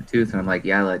insert the tooth, and I'm like,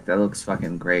 yeah, like that looks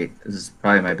fucking great. This is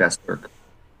probably my best work.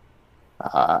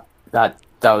 That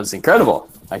was incredible.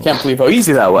 I can't believe how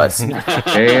easy that was.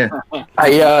 Yeah.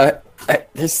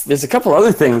 There's a couple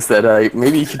other things that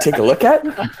maybe you could take a look at.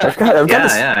 I've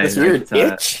got this weird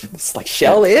itch, this like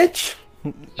shell itch,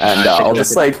 and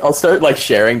I'll start like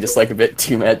sharing just like a bit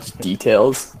too much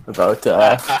details about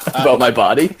my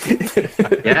body.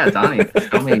 Yeah, Donnie,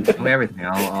 tell me everything.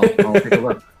 I'll take a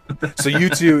look. So you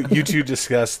two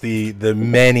discuss the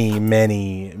many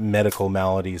medical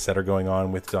maladies that are going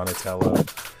on with Donatello,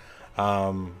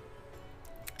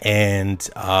 and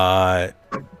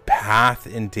Path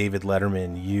and David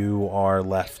Letterman, you are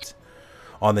left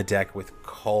on the deck with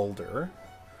Calder,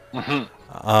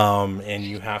 and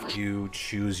you have to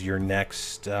choose your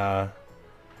next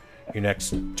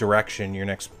direction, your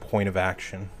next point of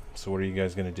action. So what are you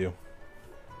guys gonna do?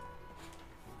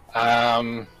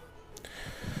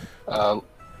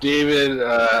 David,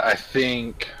 I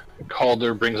think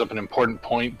Calder brings up an important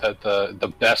point that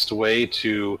the best way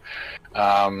to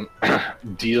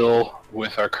deal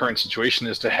with our current situation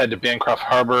is to head to Bancroft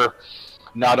Harbor.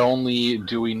 Not only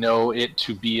do we know it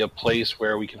to be a place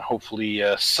where we can hopefully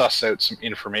suss out some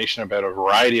information about a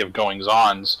variety of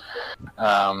goings-ons,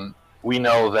 we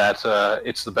know that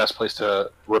it's the best place to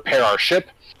repair our ship.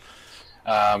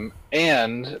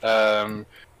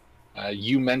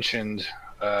 You mentioned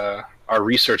our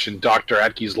research in Dr.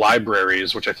 Atke's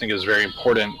libraries, which I think is very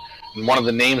important. And one of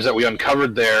the names that we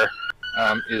uncovered there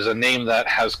is a name that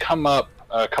has come up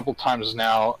a couple times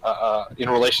now in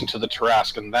relation to the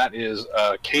Tarrasque, and that is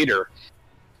Cater,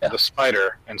 the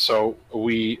spider. And so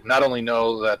we not only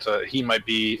know that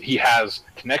he has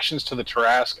connections to the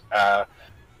Tarrasque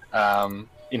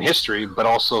in history, but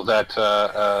also that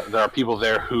there are people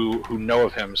there who know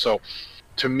of him. So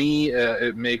to me,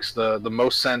 it makes the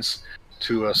most sense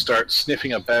to start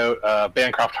sniffing about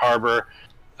Bancroft Harbor.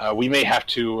 We may have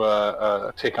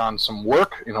to take on some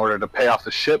work in order to pay off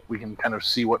the ship. We can kind of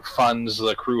see what funds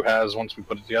the crew has once we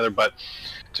put it together, but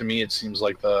to me it seems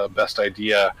like the best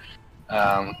idea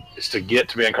is to get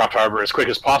to Bancroft Harbor as quick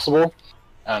as possible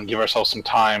and give ourselves some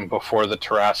time before the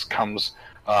Tarrasque comes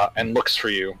and looks for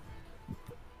you.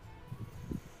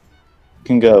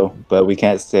 Can go, but we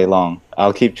can't stay long.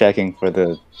 I'll keep checking for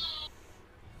the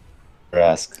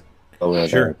Tarrasque over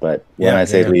Sure. there, but when I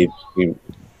say leave, we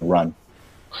run.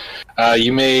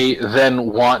 You may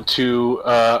then want to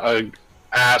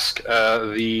ask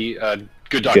the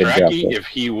good Dr. Aki if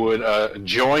he would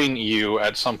join you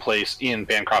at some place in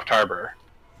Bancroft Harbor.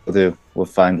 We'll do. We'll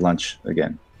find lunch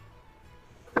again.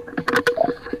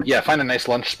 Yeah, find a nice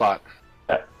lunch spot.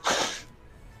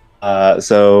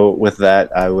 So with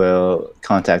that, I will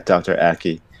contact Dr.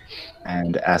 Aki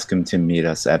and ask him to meet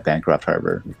us at Bancroft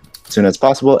Harbor as soon as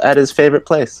possible at his favorite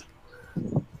place.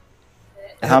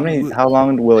 How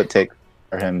long will it take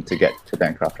for him to get to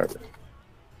Bancroft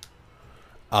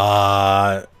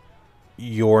Harbor?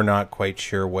 You're not quite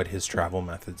sure what his travel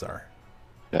methods are.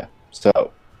 Yeah.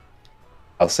 So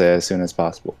I'll say as soon as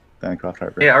possible. Bancroft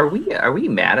Harbor. Hey, are we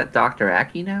mad at Dr.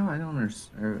 Aki now? I don't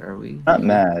understand. Are we Not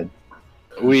mad.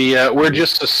 We're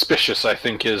just suspicious, I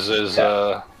think, is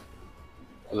the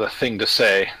thing to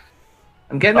say.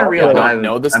 I'm getting a real I don't vibe.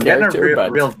 know this I'm getting character, a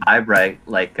but- real vibe, right?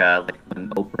 Like when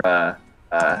Oprah,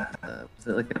 was it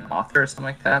like an author or something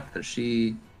like that? That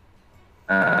she.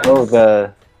 Oh,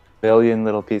 the billion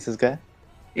little pieces guy?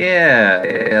 Yeah,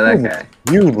 that guy.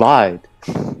 You lied.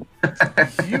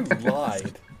 You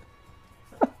lied.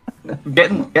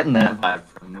 Getting that vibe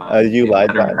from. You lied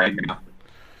Letterman vibe. right now.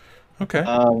 Okay.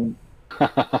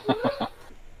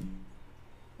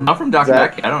 Not from Dr.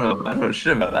 that- Aki. I don't know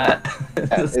shit about that.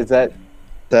 Is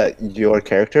that your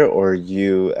character or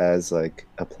you as like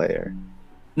a player?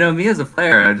 No, me as a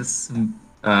player, I just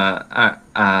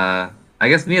I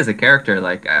guess me as a character,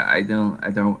 like I don't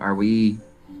are we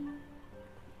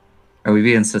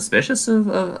being suspicious of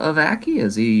Aki?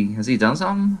 Has he done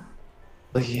something?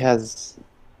 Well, he has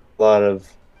a lot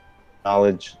of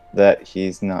knowledge that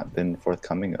he's not been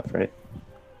forthcoming of, right?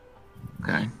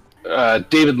 Okay.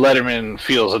 David Letterman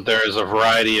feels that there is a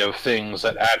variety of things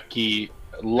that Atke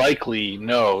likely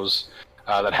knows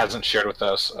that hasn't shared with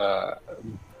us,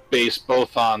 based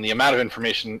both on the amount of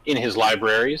information in his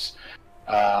libraries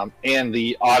and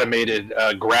the automated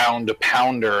ground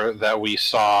pounder that we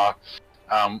saw,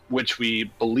 which we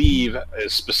believe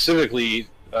is specifically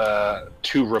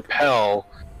to repel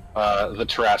the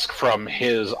Tarask from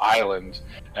his island,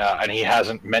 and he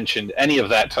hasn't mentioned any of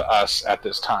that to us at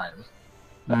this time.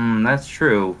 That's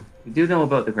true. We do know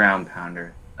about the ground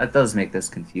pounder. That does make this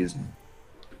confusing.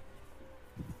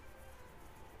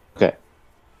 Okay.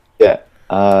 Yeah.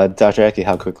 Dr. Aki,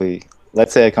 how quickly?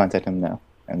 Let's say I contact him now,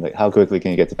 and like, how quickly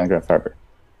can you get to Bancroft Harbor?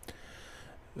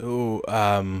 Oh,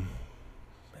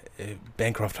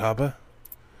 Bancroft Harbor.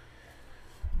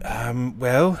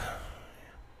 Well,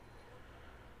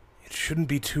 it shouldn't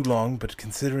be too long, but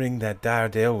considering that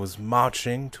Dyerdale was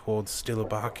marching towards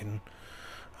Stillabach and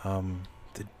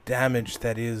the damage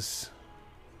that is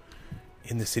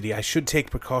in the city, I should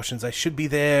take precautions. I should be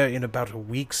there in about a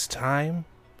week's time.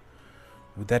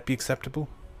 Would that be acceptable?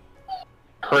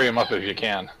 Hurry him up if you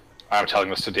can. I'm telling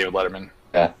this to David Letterman.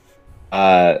 Yeah.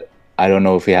 I don't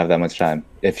know if we have that much time.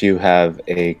 If you have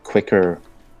a quicker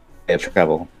way of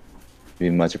travel, it'd be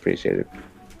much appreciated.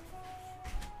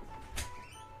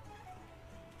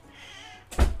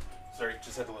 Sorry,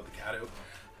 just had to let the cat out.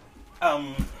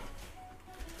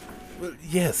 Well,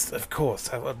 yes, of course.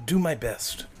 I'll do my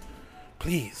best.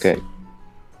 Please. Okay.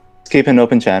 Just keep an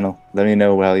open channel. Let me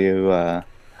know how you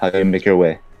make your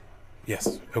way.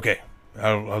 Yes. Okay.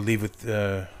 I'll leave with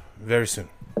very soon.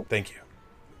 Thank you.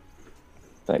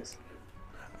 Thanks.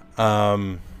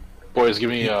 Boys, give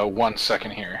me 1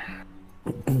 second here.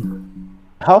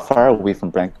 How far are we from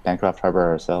Bancroft Harbor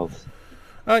ourselves?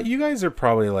 You guys are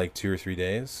probably like 2 or 3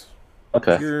 days.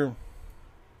 Okay.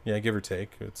 Yeah, give or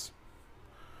take. It's.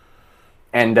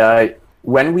 And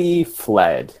when we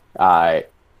fled,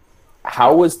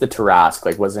 how was the Tarask?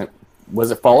 Like, was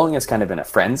it following us kind of in a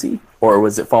frenzy, or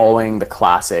was it following the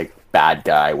classic bad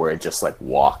guy where it just like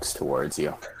walks towards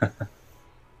you?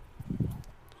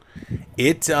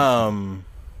 It so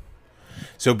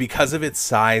because of its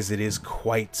size, it is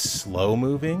quite slow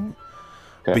moving.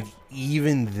 Okay. But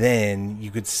even then,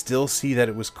 you could still see that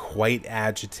it was quite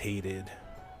agitated.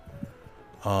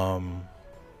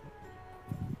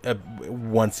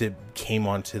 Once it came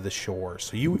onto the shore,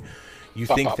 so you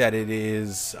think that it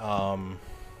is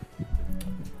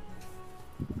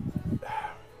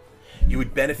you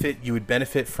would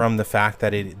benefit from the fact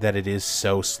that it is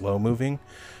so slow moving,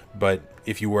 but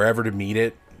if you were ever to meet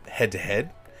it head to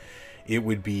head, it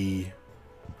would be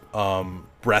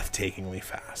breathtakingly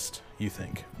fast, you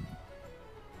think.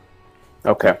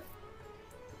 Okay.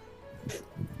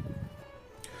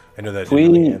 I know that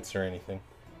didn't really answer anything.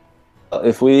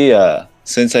 If we,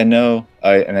 since I know,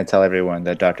 I tell everyone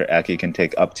that Dr. Aki can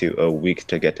take up to a week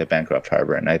to get to Bancroft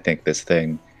Harbor, and I think this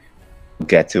thing will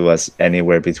get to us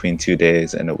anywhere between 2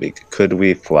 days and a week. Could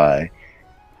we fly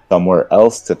somewhere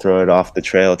else to throw it off the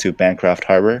trail to Bancroft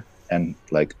Harbor and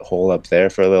like hole up there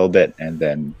for a little bit and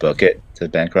then book it to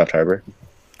Bancroft Harbor?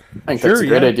 I think that's a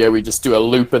good idea. We just do a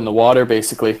loop in the water,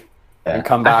 basically, and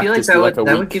come back. I feel like just do like a that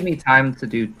week. would give me time to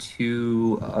do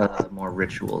 2 more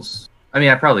rituals. I mean,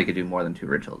 I probably could do more than 2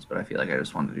 rituals, but I feel like I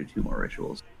just want to do 2 more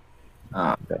rituals.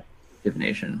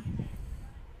 Divination.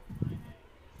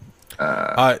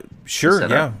 Sure, set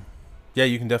yeah. up. Yeah,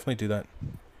 you can definitely do that.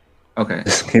 Okay.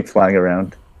 Just keep flying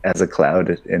around as a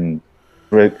cloud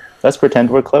let's pretend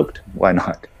we're cloaked. Why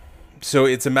not? So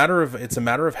it's a matter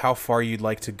of how far you'd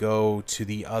like to go to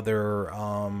the other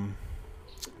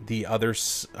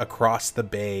across the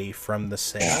bay from the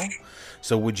sail.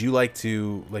 So would you like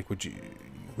to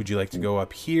would you like to go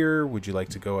up here? Would you like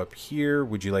to go up here?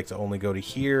 Would you like to only go to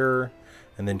here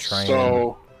and then try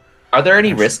and... Are there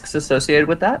any risks associated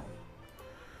with that?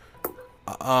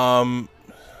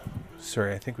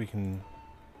 Sorry, I think we can...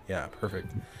 Yeah, perfect.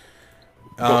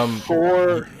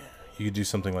 Before... You could do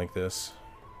something like this.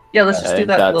 Yeah, let's just do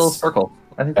that little circle.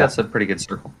 I think that's a pretty good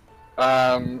circle.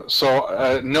 Knowing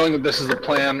that this is the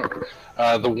plan,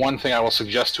 the one thing I will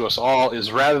suggest to us all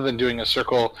is rather than doing a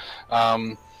circle,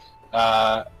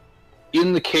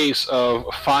 in the case of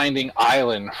finding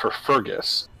Island for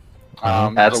Fergus.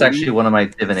 That's actually one of my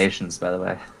divinations, by the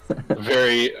way.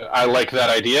 I like that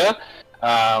idea.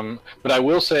 But I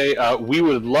will say we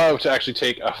would love to actually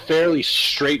take a fairly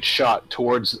straight shot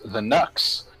towards the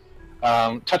Nux.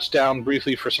 Touch down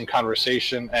briefly for some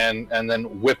conversation and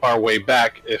then whip our way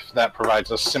back if that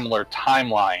provides a similar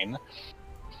timeline.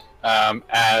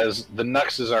 As the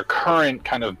Nux is our current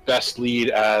kind of best lead,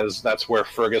 as that's where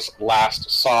Fergus last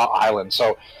saw Island.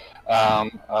 So,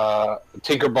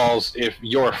 Tinkerballs, if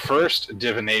your first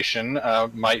divination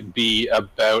might be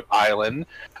about Island,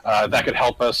 that could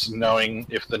help us knowing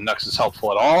if the Nux is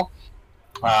helpful at all.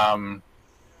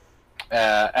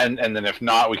 And then if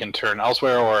not, we can turn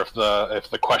elsewhere. Or if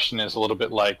the question is a little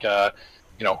bit like,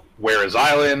 where is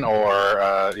Island,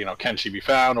 or can she be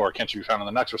found, or can she be found in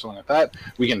the Nux, or something like that,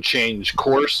 we can change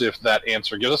course if that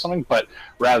answer gives us something. But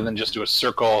rather than just do a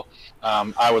circle,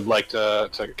 I would like to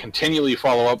continually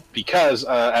follow up, because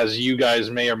as you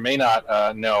guys may or may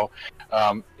not know,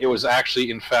 it was actually,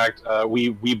 in fact,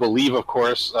 we believe, of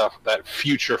course, that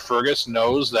future Fergus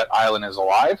knows that Island is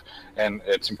alive, and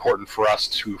it's important for us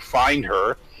to find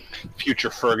her. Future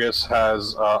Fergus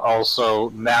has also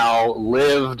now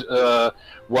lived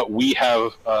what we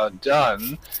have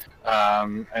done,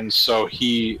 and so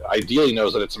he ideally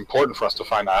knows that it's important for us to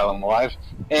find Island alive.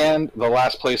 And the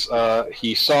last place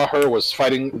he saw her was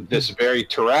fighting this very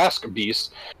Tarask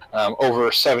beast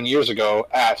over 7 years ago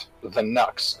at the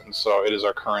Nux, and so it is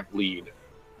our current lead.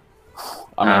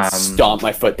 I'm gonna stomp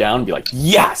my foot down and be like,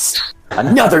 yes!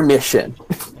 Another mission!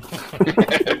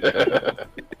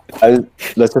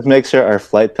 Let's just make sure our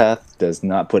flight path does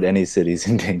not put any cities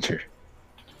in danger.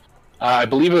 I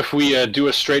believe if we do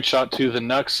a straight shot to the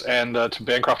Nux and to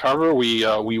Bancroft Harbor, we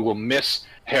will miss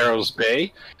Harrow's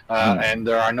Bay, and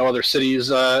there are no other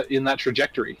cities in that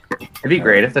trajectory. It'd be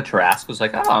great if the Tarask was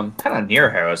like, oh, I'm kind of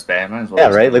near Harrow's Bay. I might as well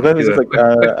Yeah, right? Like, what if it's like,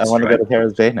 I want to go to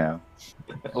Harrow's Bay now?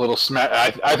 A little smack.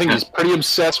 I think he's pretty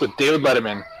obsessed with David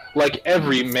Letterman, like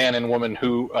every man and woman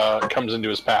who comes into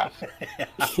his path.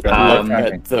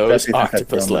 At those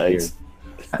octopus legs.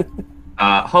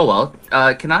 Howell,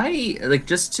 can I,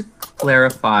 just to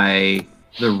clarify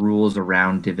the rules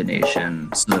around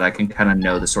divination so that I can kind of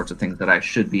know the sorts of things that I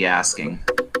should be asking?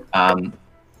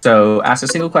 So ask a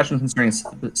single question concerning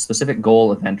a specific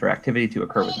goal, event, or activity to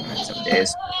occur within the next 7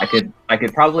 days. I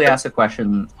could probably ask a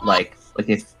question like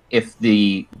if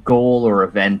the goal or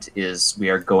event is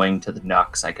we are going to the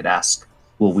Nux, I could ask,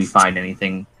 will we find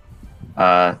anything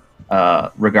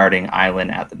regarding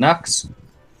Island at the Nux?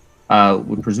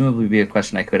 Would presumably be a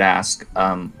question I could ask.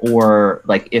 Or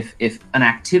like if an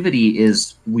activity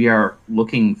is we are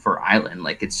looking for Island,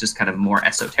 like it's just kind of a more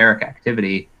esoteric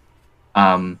activity,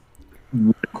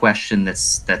 would a question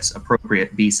that's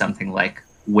appropriate be something like,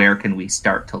 where can we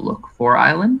start to look for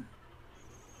Island?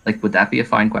 Like, would that be a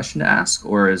fine question to ask,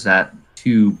 or is that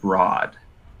too broad?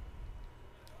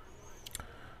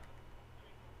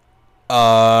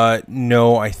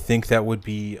 No, I think that would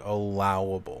be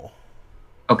allowable.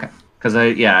 Okay, because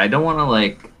I don't want to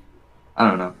I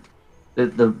don't know,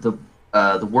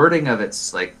 the wording of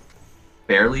it's like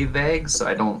fairly vague, so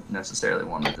I don't necessarily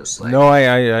want to just No,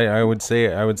 I would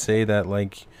say that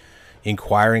like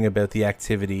inquiring about the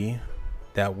activity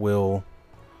that will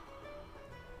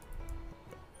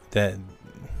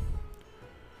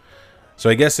So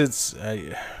I guess it's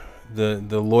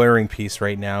the lawyering piece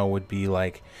right now would be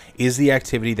like, is the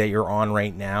activity that you're on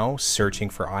right now searching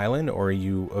for Island, or are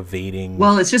you evading?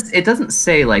 Well, it doesn't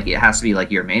say like it has to be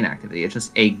like your main activity. It's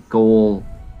just a goal,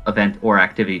 event, or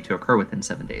activity to occur within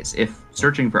 7 days. If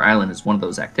searching for Island is one of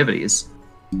those activities,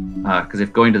 because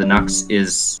if going to the Nux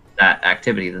is that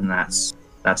activity, then that's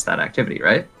that activity,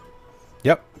 right?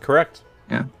 Yep, correct.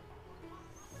 Yeah.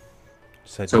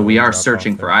 So we are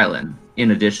searching for Island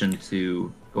in addition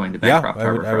to going to Bancroft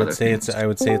Harbor. I would say it's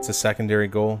a secondary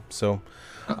goal. So,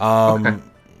 okay.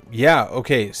 Yeah,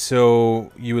 okay.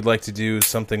 So you would like to do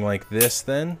something like this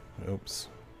then? Oops.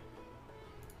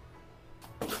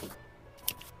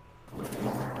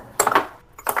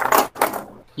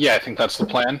 Yeah, I think that's the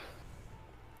plan.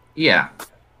 Yeah.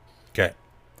 Okay.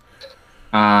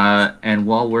 And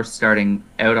while we're starting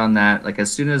out on that, like as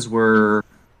soon as we're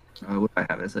what do I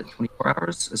have? Is it 24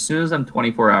 hours? As soon as I'm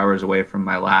 24 hours away from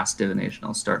my last divination,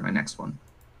 I'll start my next one.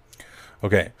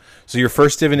 Okay. So your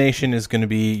first divination is going to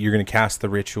be, you're going to cast the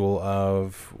ritual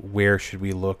of where should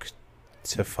we look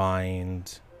to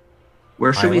find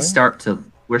Where should Island?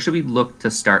 Where should we look to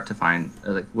start to find,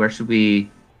 where should we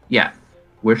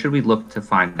look to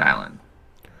find Island?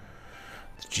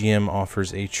 GM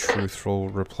offers a truthful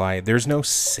reply. There's no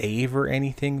save or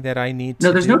anything that I need to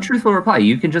No, there's do? no truthful reply.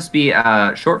 You can just be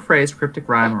a short phrase, cryptic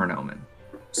rhyme, or an omen.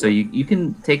 So you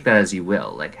can take that as you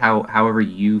will, like however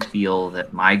you feel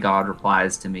that my god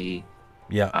replies to me.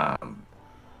 Yeah.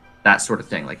 That sort of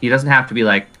thing. Like he doesn't have to be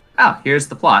like, here's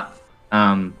the plot.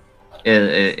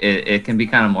 It can be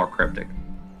kind of more cryptic.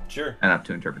 Sure. And up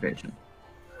to interpretation.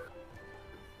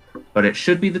 But it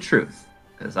should be the truth,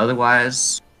 because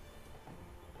otherwise,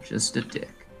 just a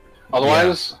dick.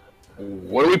 Otherwise,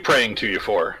 what are we praying to you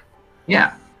for?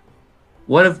 Yeah.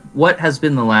 What has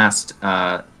been the last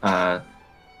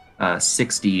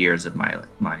 60 years of my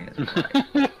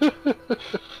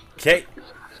Okay.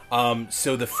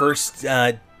 So the first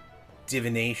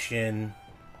divination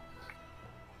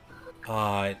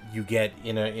you get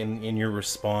in your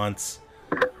response,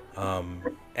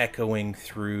 echoing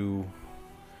through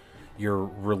your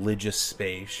religious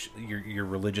space, your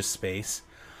religious space,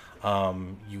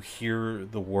 you hear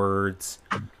the words,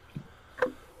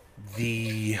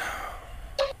 the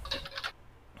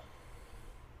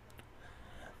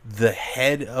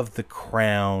head of the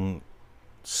crown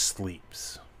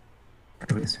sleeps. Where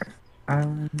do we start?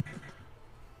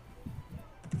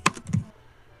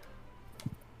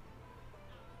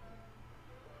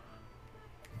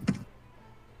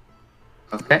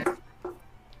 Okay.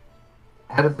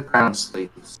 Head of the crown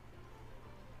sleeps.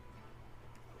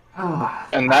 Oh,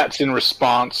 And that's in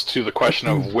response to the question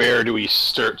of where do we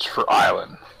search for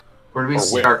Island? where do we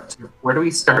Or where? start? Where do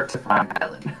we start to find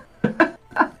Island?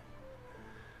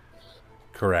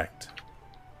 Correct.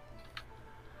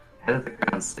 Head of the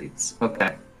crown sleeps.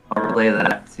 Okay, I'll relay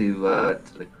that to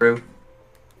the crew.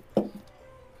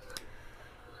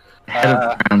 Head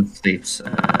of the crown sleeps.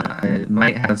 It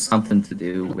might have something to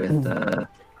do with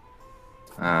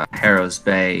Harrow's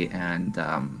Bay and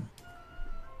the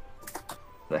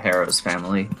Harrow's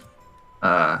family.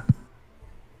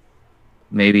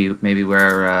 Maybe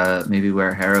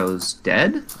where Harrow's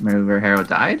dead. Maybe where Harrow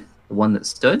died. The one that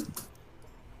stood.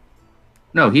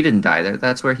 No, he didn't die there.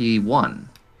 That's where he won.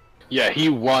 Yeah, he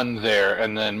won there,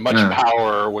 and then much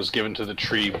power was given to the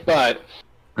tree. But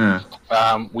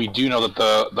we do know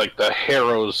that the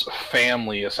Harrow's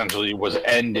family essentially was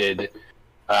ended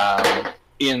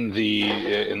in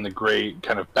the great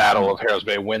kind of battle of Harrow's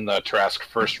Bay when the Tarrasque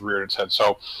first reared its head.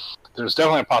 So there's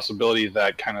definitely a possibility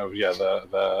that kind of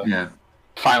the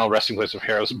final resting place of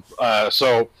Harrow's. We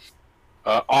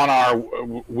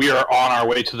are on our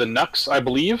way to the Nux, I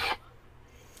believe.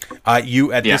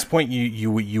 This point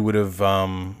you would have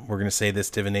we're gonna say this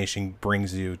divination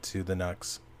brings you to the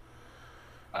Nux.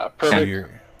 Perfect. So you're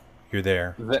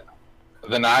there.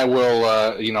 Then I will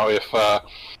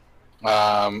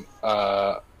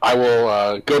I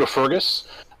will go to Fergus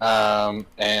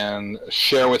and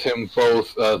share with him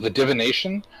both the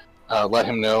divination, let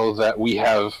him know that we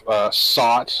have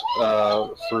sought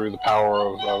through the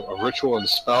power of ritual and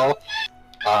spell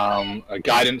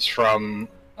guidance from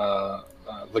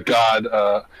the god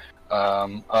of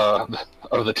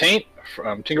the taint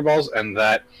from Tinkerballs, and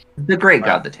that the great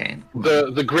god, the taint.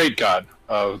 The great god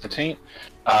of the taint.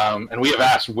 And we have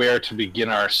asked where to begin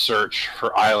our search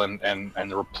for Island, and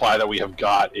the reply that we have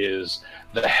got is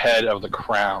the head of the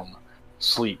crown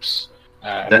sleeps.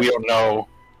 And we don't know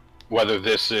whether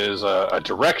this is a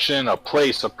direction, a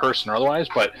place, a person, or otherwise,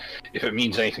 but if it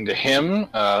means anything to him,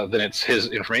 then it's his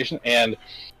information. And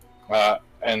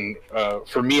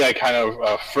for me, I kind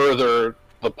of further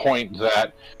the point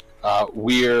that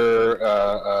we're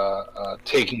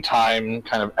taking time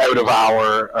kind of out of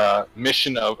our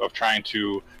mission of trying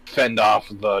to fend off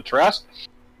the Tarrasque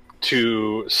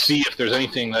to see if there's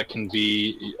anything that can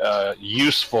be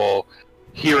useful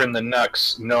here in the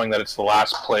Nux, knowing that it's the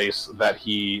last place that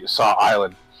he saw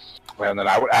Island. And then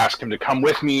I would ask him to come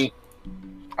with me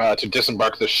to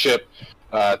disembark the ship,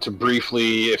 to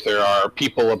briefly, if there are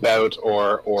people about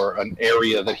or an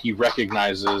area that he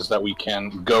recognizes that we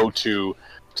can go to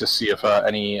see if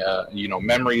any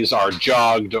memories are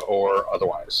jogged or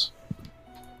otherwise.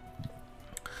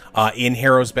 In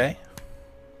Harrow's Bay?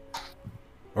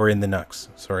 Or in the Nux,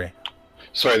 sorry.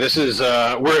 Sorry, this is,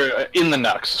 we're in the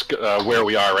Nux, where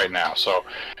we are right now. So,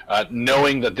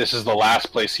 knowing that this is the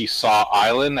last place he saw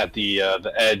Island at the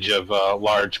edge of a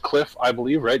large cliff, I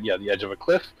believe, right? Yeah, the edge of a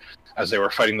cliff, as they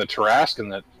were fighting the Tarrasque,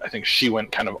 and that I think she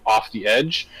went kind of off the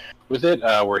edge with it.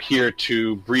 We're here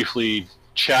to briefly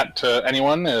chat to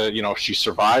anyone. If she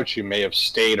survived, she may have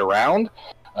stayed around.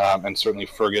 And certainly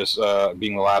Fergus,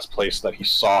 being the last place that he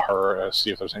saw her,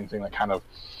 see if there's anything that kind of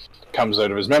comes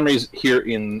out of his memories here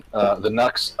in the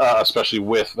Nux, especially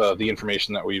with the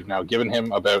information that we've now given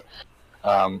him about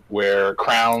where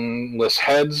crownless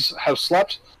heads have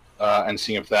slept, and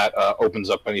seeing if that opens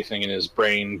up anything in his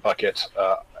brain bucket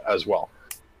as well.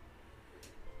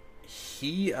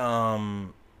 He,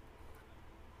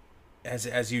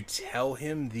 as you tell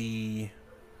him the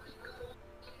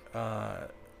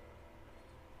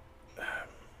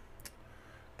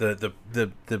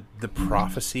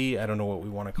prophecy, I don't know what we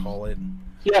want to call it.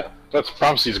 Yeah, that's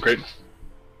prophecy is great.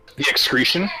 The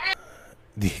excretion.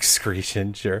 The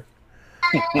excretion, sure.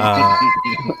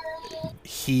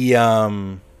 He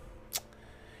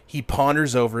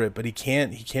ponders over it, but he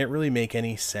can't really make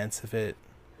any sense of it.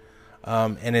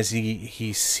 And as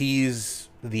he sees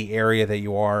the area that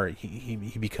you are, he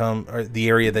become, or the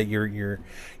area that you're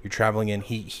traveling in,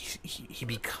 he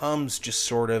becomes just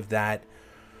sort of that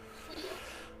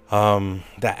in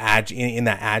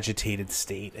that agitated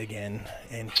state again,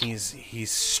 and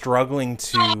he's struggling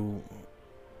to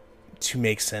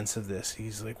make sense of this.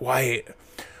 He's like, why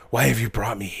have you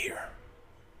brought me here?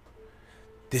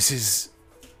 This is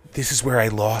where I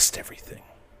lost everything.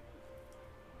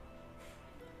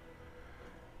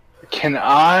 Can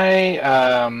I?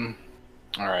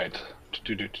 All right.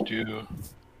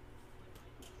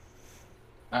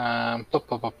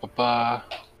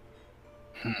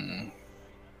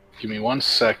 Give me one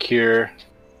sec here.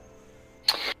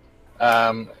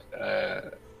 Can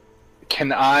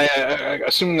I?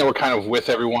 Assuming that we're kind of with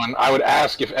everyone, I would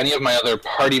ask if any of my other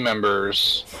party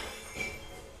members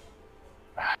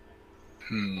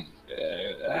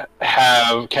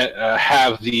have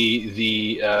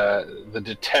the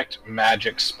detect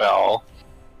magic spell.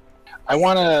 I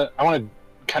wanna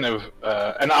kind of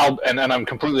and I'm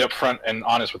completely upfront and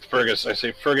honest with Fergus. I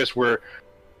say, Fergus, we're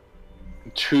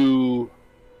to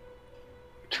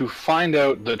find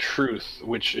out the truth,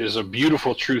 which is a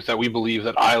beautiful truth that we believe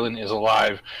that Island is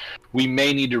alive. We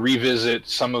may need to revisit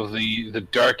some of the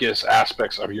darkest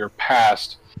aspects of your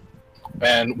past,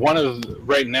 and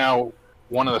right now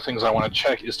one of the things I want to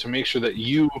check is to make sure that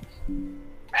you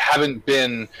haven't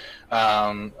been,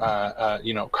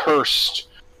 cursed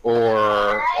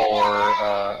or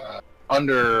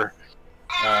under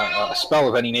a spell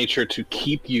of any nature to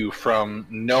keep you from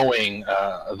knowing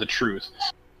the truth.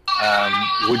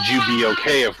 Would you be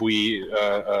okay if we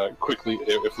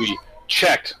if we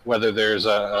checked whether there's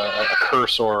a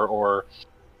curse or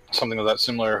something of that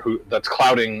similar that's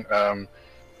clouding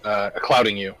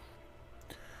you?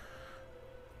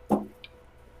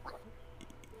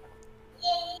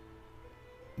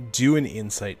 Do an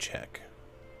insight check.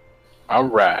 All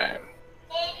right.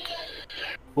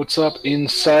 What's up,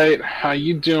 Insight? How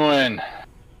you doing?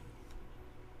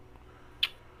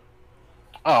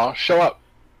 Oh, show up.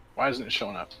 Why isn't it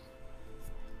showing up?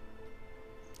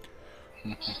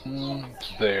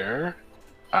 There.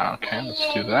 Okay,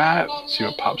 let's do that. Let's see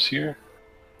what pops here.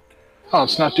 Oh,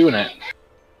 it's not doing it.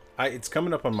 It's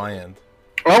coming up on my end.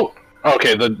 Oh,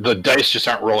 okay. The dice just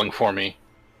aren't rolling for me.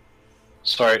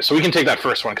 Sorry. So we can take that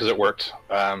first one because it worked.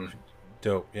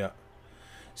 Dope. Yeah.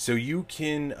 So you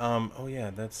can. Oh yeah,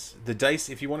 that's the dice.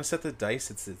 If you want to set the dice,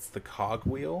 it's the cog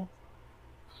wheel.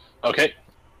 Okay.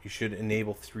 You should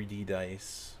enable 3D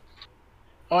dice.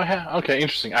 Oh, okay,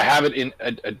 interesting. I have it in.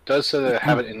 It does say that I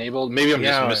have it enabled. Maybe I'm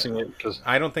just missing it because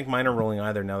I don't think mine are rolling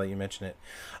either. Now that you mention it,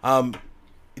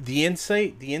 the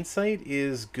insight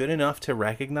is good enough to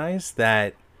recognize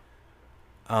that.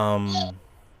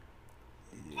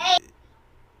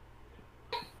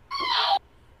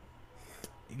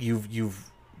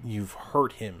 You've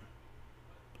hurt him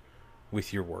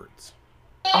with your words.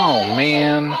 Oh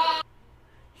man.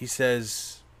 He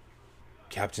says,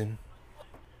 Captain,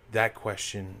 that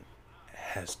question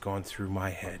has gone through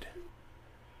my head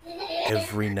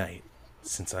every night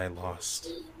since I lost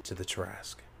to the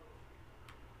Tarrasque.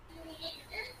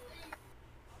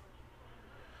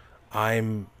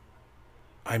 I'm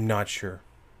not sure,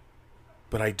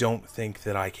 but I don't think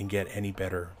that I can get any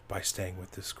better by staying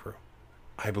with this crew.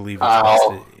 I believe it's best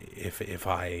if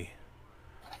I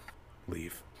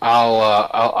leave.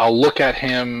 I'll look at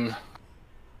him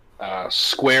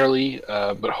squarely,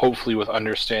 but hopefully with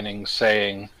understanding,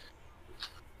 saying,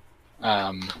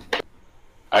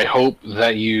 I hope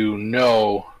that you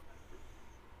know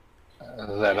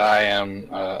that I am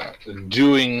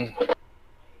doing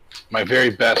my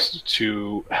very best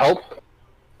to help,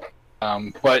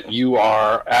 but you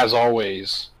are, as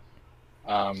always,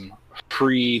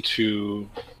 free to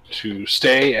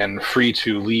stay and free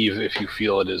to leave if you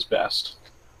feel it is best.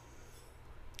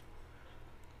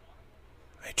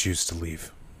 I choose to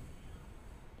leave.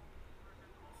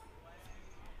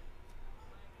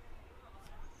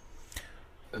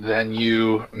 Then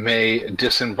you may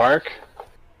disembark,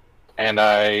 and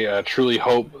I truly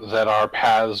hope that our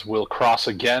paths will cross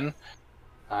again,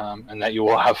 and that you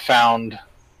will have found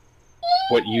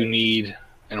what you need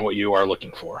and what you are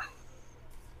looking for.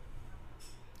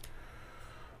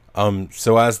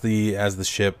 So as the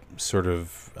ship sort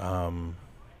of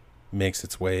makes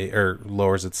its way or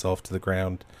lowers itself to the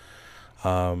ground,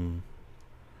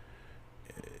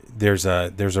 there's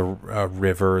a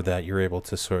river that you're able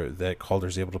to that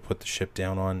Calder's able to put the ship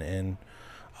down on, and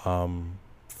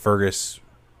Fergus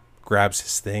grabs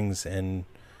his things and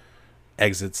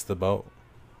exits the boat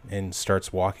and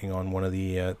starts walking on one of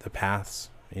the paths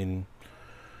in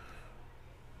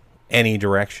any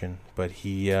direction, but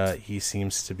he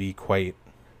seems to be quite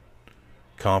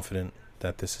confident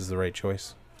that this is the right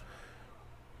choice.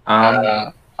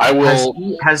 I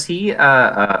will. Has he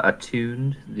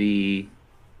attuned the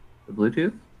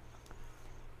Bluetooth?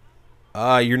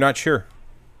 You're not sure.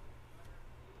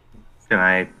 Can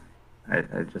I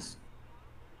just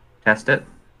test it?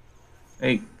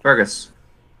 Hey, Fergus.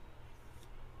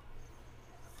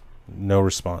 No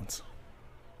response.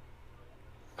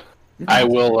 I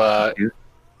will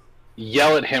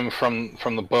yell at him from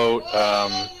the boat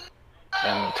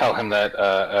and tell him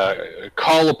that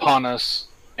call upon us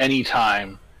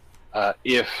anytime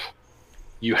if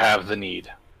you have the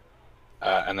need.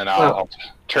 And then I'll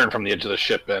turn from the edge of the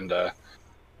ship and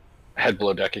head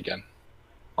below deck again.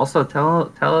 Also, tell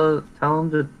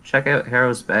him to check out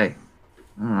Harrow's Bay.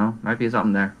 I don't know, might be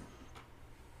something there.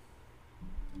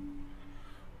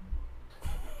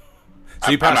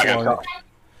 So you pass along.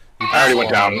 I already went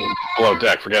down below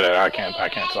deck. Forget it. I can't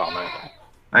tell him anything.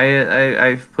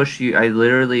 I push you. I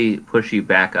literally push you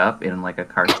back up in like a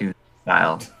cartoon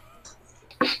style.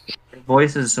 Your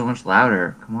voice is so much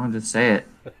louder. Come on, just say it.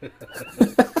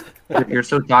 You're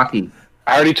so talky.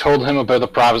 I already told him about the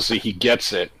prophecy. He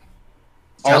gets it.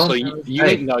 Also, you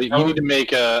need to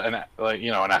make an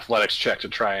athletics check to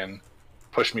try and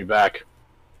push me back.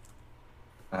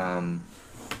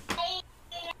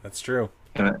 That's true.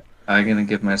 I'm gonna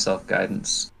give myself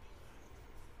guidance.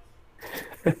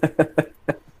 I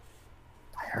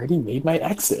already made my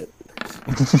exit.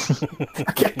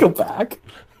 I can't go back.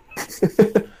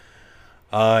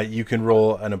 You can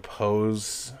roll an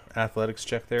oppose athletics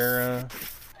check there.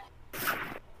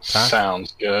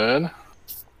 Sounds good.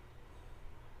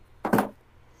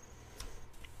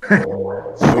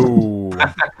 Ooh.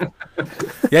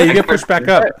 Yeah, you get pushed back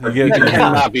up. That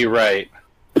cannot be right.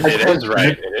 It is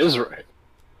right. It is right.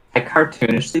 I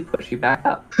cartoonishly push you back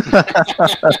up.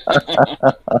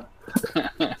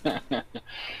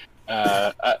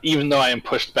 Even though I am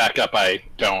pushed back up, I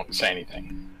don't say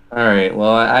anything. All right.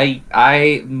 Well,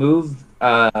 I move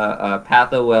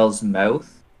Pathowell's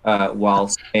mouth while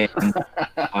saying,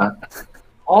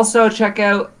 also check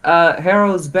out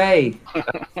Harrow's Bay.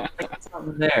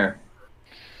 Something there.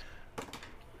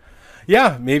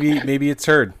 Yeah, maybe it's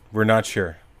heard. We're not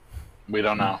sure. We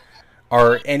don't know.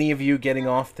 Are any of you getting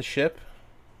off the ship,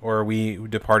 or are we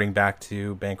departing back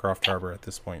to Bancroft Harbor at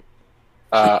this point?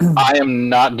 I am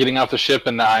not getting off the ship,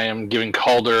 and I am giving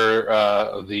Calder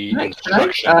the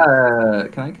instruction.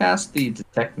 Can I cast the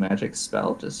detect magic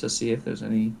spell just to see if there's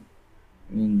any?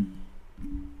 I mean,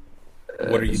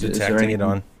 what are you detecting it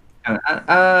on?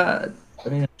 I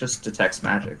mean, it just detects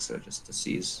magic, so just to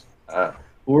seize.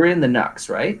 We're in the Nux,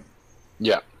 right?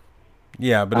 Yeah.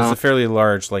 Yeah, but it's a fairly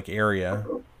large area,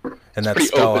 and that pretty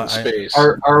spell. Open space.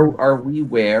 Are we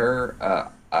where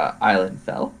Island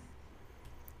fell?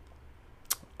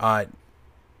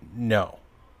 No.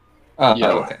 Yeah.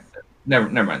 Oh, okay. Never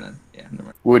mind then. Yeah, never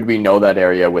mind. Would we know that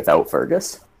area without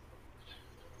Fergus?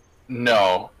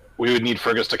 No, we would need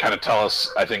Fergus to kind of tell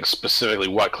us. I think specifically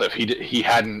what cliff he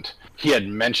had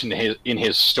mentioned in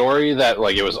his story that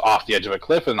like it was off the edge of a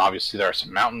cliff, and obviously there are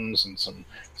some mountains and some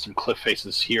cliff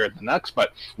faces here at the Nux,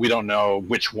 but we don't know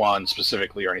which one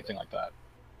specifically or anything like that.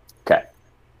 Okay.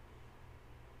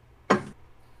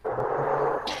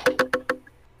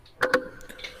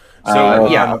 So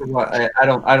yeah,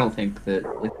 I don't think that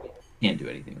we can't do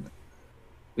anything.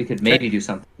 We could maybe do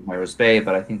something in Harrow's Bay,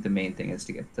 but I think the main thing is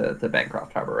to get to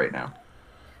Bancroft Harbor right now.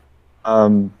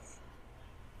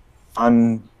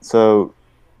 So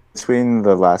between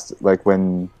the last, like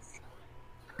when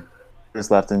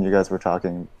just left and you guys were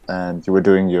talking and you were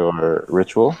doing your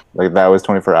ritual, like that was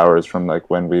 24 hours from like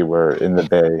when we were in the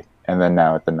bay and then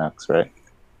now at the Nux, right?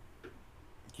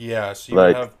 Yeah, so you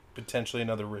would have potentially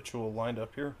another ritual lined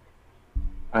up here.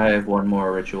 I have one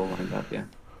more ritual lined up, yeah.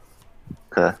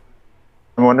 Okay.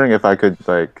 I'm wondering if I could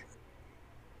like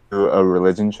do a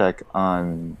religion check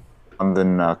on the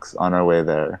Nux on our way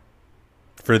there.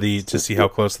 To see how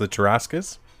close the Tarrasque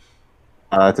is?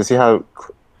 To see how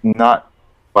not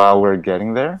while we're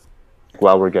getting there.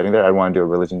 While we're getting there, I want to do a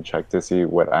religion check to see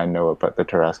what I know about the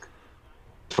Tarrasque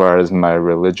as far as my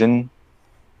religion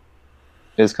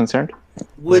is concerned.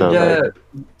 Would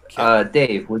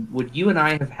Dave, would you and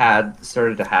I have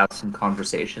started to have some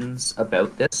conversations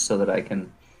about this so that I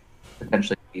can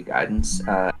potentially give you guidance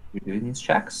you're doing these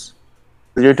checks?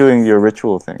 You're doing your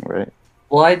ritual thing, right?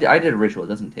 Well, I did a ritual. It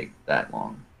doesn't take that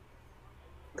long.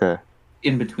 Okay.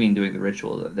 In between doing the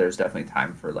ritual, there's definitely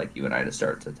time for like you and I to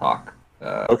start to talk.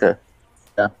 Okay.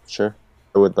 Yeah, sure.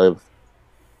 I would love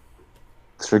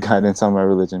extra guidance on my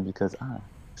religion because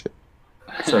shit.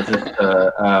 So just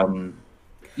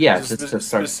yeah, So just to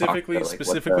start specifically, talk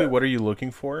about, like, what are you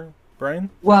looking for, Brian?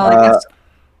 Well, I guess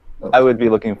I would be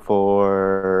looking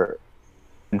for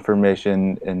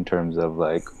information in terms of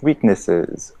like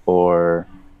weaknesses or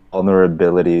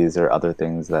vulnerabilities or other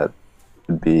things that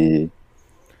would be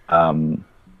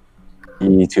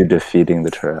key to defeating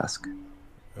the Tarrasque.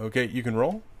 Okay, you can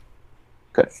roll.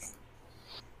 Okay.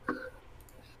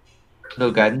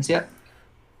 No guidance yet?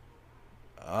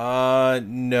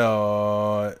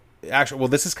 No. Actually, well,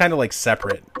 this is kind of like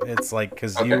separate. It's like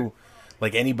because you,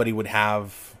 like anybody would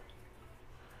have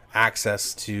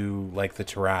access to like the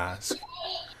Tarrasque,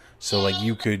 so like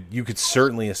you could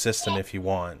certainly assist him if you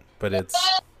want, but it's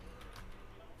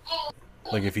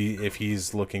like if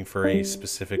he's looking for a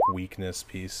specific weakness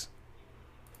piece.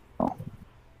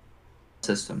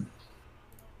 System.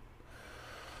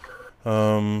 What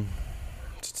am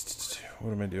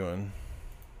I doing?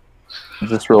 I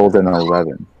just rolled an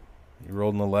 11. You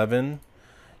rolled an 11.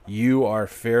 You are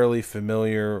fairly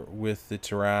familiar with the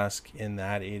Tarrasque in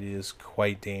that it is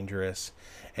quite dangerous,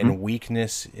 and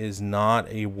weakness is not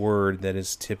a word that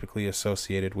is typically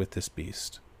associated with this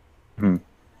beast.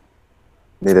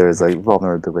 Neither is like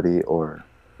vulnerability or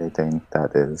anything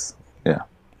that is, yeah.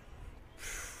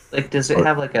 Like, does it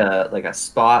have like a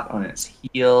spot on its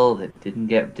heel that didn't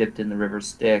get dipped in the river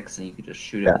Styx, and you could just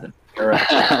shoot it with an arrow?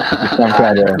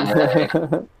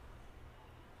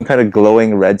 Some kind of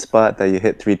glowing red spot that you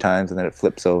hit 3 times and then it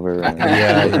flips over. And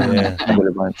Yeah.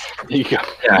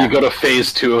 You go to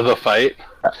phase 2 of the fight.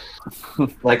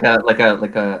 like a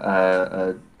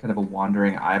kind of a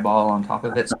wandering eyeball on top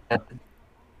of its head.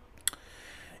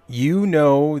 You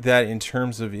know that in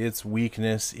terms of its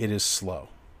weakness, it is slow.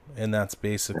 And that's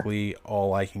basically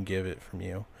all I can give it from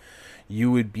you.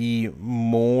 You would be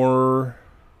more...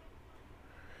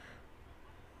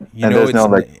 You and know, there's it's no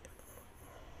like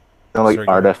Sorry,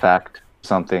 artifact,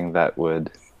 something that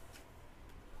would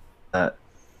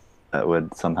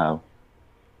somehow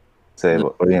save,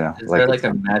 or you know, Is there like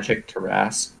a magic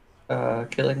Tarrasque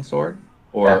killing sword?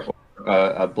 Or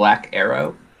a black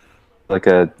arrow? like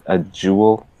a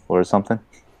jewel or something?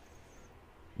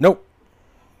 Nope.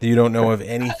 You don't know of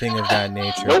anything of that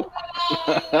nature. Nope.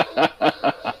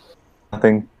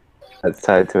 Nothing that's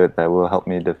tied to it that will help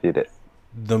me defeat it.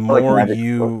 The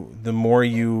more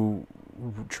you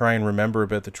try and remember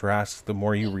about the Tarrasque, the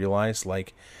more you realize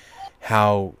like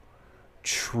how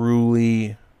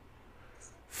truly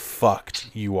fucked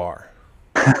you are.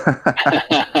 Does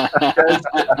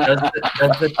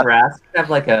the Tarrasque have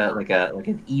like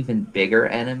an even bigger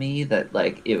enemy that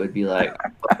like it would be like,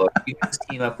 oh, if you just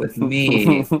team up with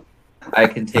me, I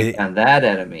can take down that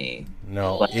enemy.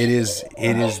 No, Like, it is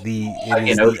the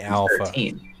alpha.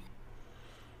 13.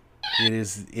 It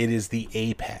is the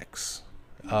apex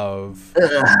of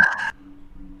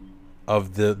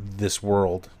this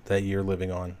world that you're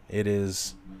living on. It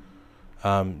is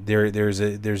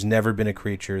there's never been a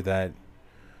creature that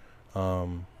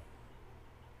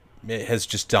it has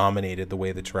just dominated the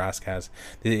way the Tarrasque has.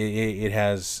 It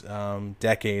has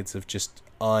decades of just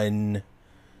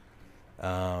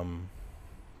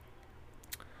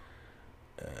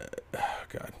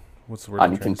God, what's the word?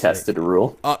 Uncontested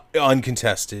rule.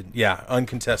 Uncontested, yeah,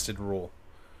 uncontested rule.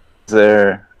 Is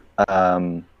there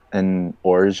an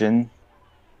origin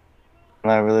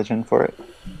religion for it?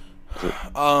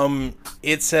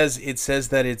 It says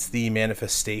that it's the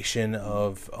manifestation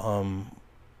of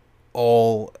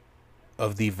all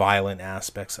of the violent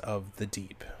aspects of the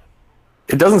deep.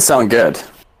 It doesn't sound good.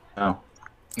 No.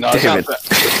 No, it Damn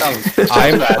sounds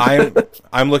bad.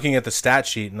 I'm looking at the stat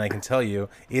sheet and I can tell you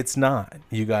it's not.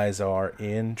 You guys are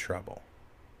in trouble.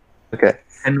 Okay.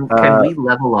 Can we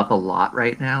level up a lot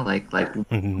right now? Like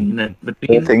between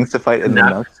Things to fight in the Nuck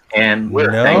nuts. and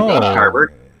No.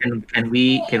 Harbor. Can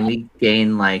we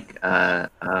gain like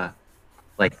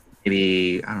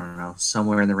maybe, I don't know,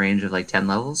 somewhere in the range of like 10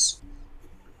 levels?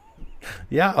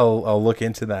 Yeah, I'll look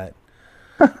into that.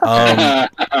 On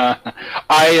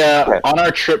our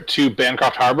trip to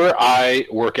Bancroft Harbor, I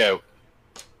work out.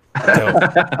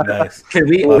 Nice. Can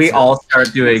we all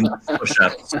start doing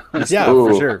push-ups? Yeah, Ooh,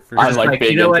 for sure. I'm like Like,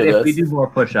 big you know what? into If we this. do more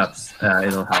push-ups,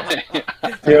 it'll help.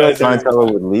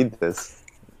 Donatello would lead this.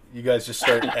 You guys just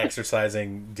start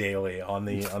exercising daily on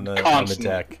the Constantly.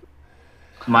 deck.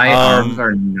 My arms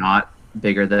are not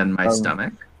bigger than my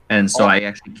stomach, and so I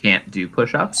actually can't do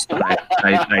push-ups. But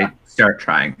I start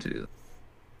trying to do them.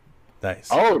 Nice.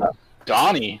 Oh,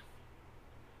 Donnie.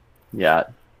 Yeah.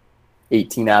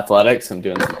 18 athletics, I'm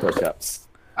doing some push-ups.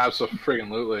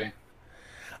 Absolutely.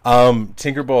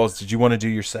 Tinkerballs, did you want to do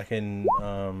your second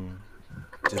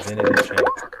divinity check?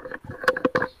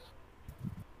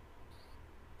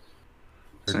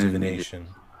 Or divination?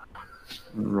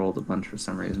 Rolled a bunch for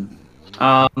some reason.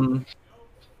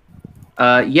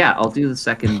 Yeah, I'll do the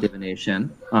second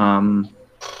divination. And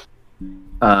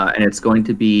it's going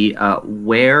to be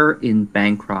where in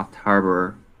Bancroft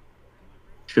Harbor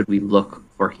should we look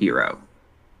for Hero?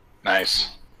 Nice.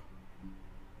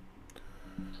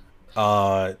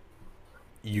 You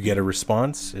get a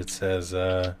response. It says,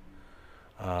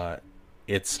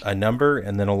 it's a number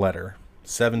and then a letter.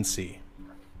 7C.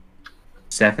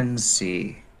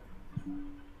 7C.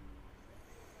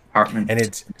 Apartment. And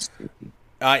it's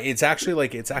actually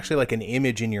like an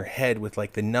image in your head with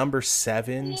like the number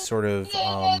 7 sort of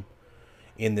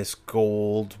in this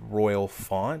gold royal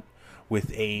font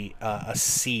with a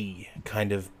C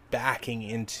kind of backing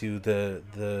into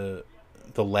the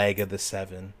leg of the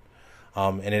 7.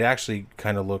 And it actually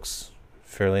kind of looks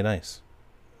fairly nice.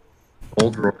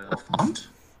 Old royal font?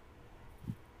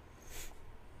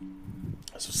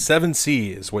 So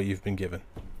 7C is what you've been given.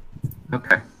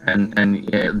 Okay. And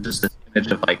yeah, just this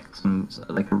image of like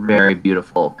a very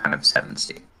beautiful kind of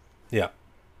 7C. Yeah.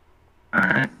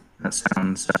 Alright. That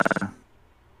sounds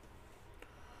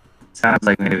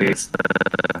like maybe it's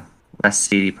the less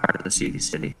seedy part of the seedy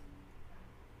city.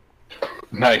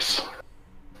 Nice.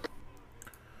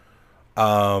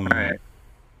 Alright.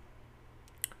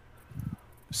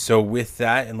 So with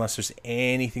that, unless there's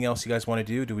anything else you guys want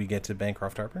to do we get to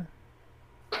Bancroft Harbor?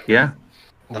 Yeah.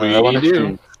 We I wanna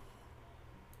do.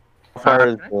 How far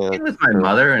is Can I meet with my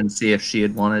mother and see if she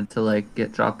had wanted to like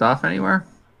get dropped off anywhere?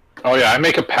 Oh yeah, I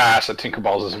make a pass at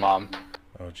Tinkerball's mom.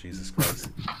 Oh Jesus Christ!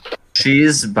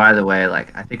 She's, by the way,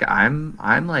 like I think I'm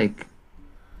like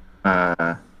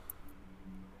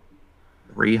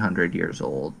 300 years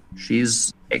old.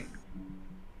 She's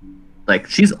like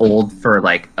she's old for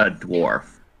like a dwarf.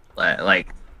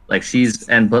 Like she's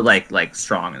but like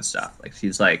strong and stuff. Like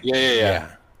she's like Yeah.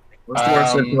 most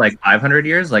dwarves live for like 500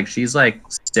 years. Like she's like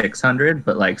 600,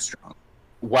 but like strong.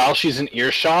 While she's in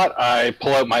earshot, I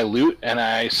pull out my lute and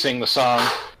I sing the song.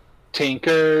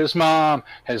 Tinker's mom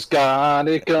has got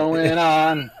it going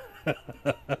on.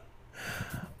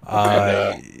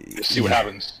 See what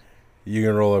happens. You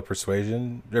can roll a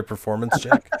performance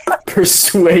check.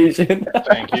 Persuasion.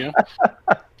 Thank you.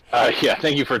 Yeah,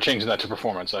 thank you for changing that to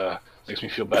performance. Makes me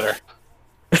feel better.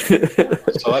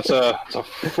 So that's a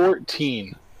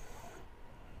 14.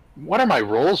 What are my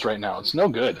rolls right now? It's no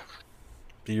good.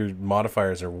 Your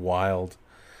modifiers are wild.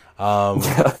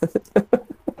 Yeah,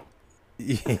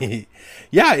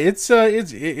 it's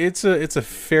a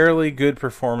fairly good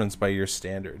performance by your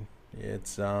standard.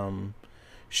 It's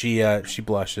she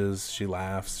blushes, she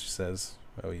laughs, she says,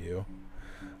 "Oh, you,"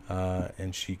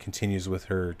 and she continues with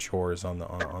her chores on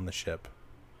the ship.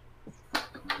 Of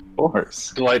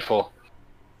course. Delightful.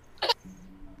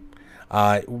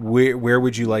 Where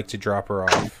would you like to drop her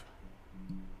off?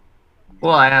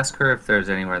 Well, I asked her if there's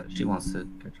anywhere that she wants to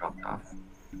get dropped off.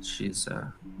 She's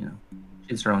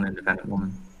she's her own independent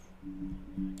woman.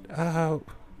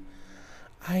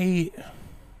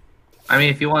 I mean,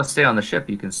 if you want to stay on the ship,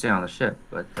 you can stay on the ship.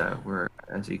 But we're,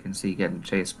 as you can see, getting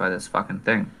chased by this fucking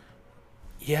thing.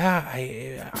 Yeah,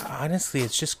 I honestly,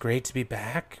 it's just great to be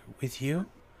back with you,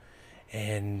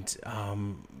 and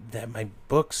that my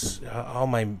books, all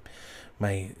my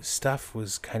stuff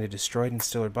was kind of destroyed in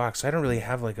Stillard Box. I don't really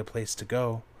have like a place to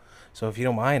go, so if you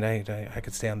don't mind, I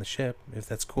could stay on the ship if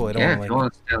that's cool. I don't Yeah, want if to you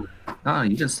want to stay on, no,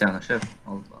 you can stay on the ship.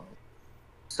 I'll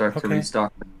start to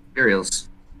restock the materials.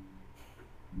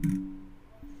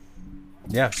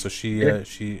 Yeah, so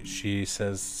she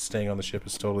says staying on the ship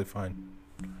is totally fine.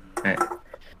 Okay.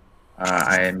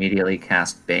 I immediately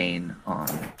cast Bane on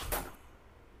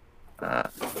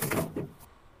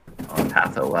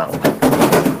Pathowell.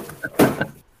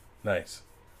 Nice.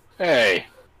 Hey.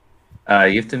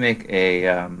 You have to make a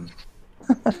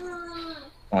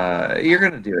you're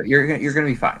gonna do it. You're gonna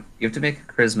be fine. You have to make a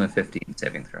Charisma 15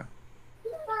 saving throw.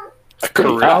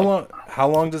 How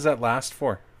long does that last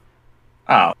for?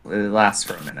 Oh, it lasts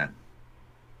for a minute.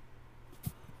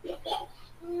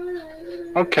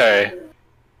 Okay.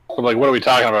 But like, what are we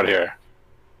talking about here?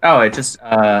 Oh, it just you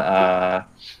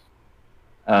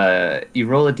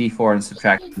roll a d4 and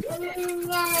subtract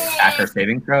attack or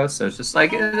saving throw. So it's just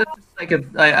like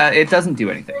it doesn't do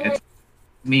anything. It's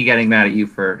me getting mad at you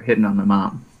for hitting on my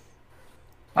mom.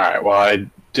 All right. Well, I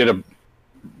don't.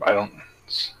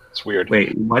 It's weird.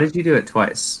 Wait, why did you do it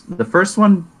twice? The first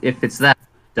one, if it's that,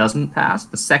 doesn't pass.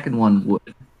 The second one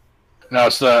would. No,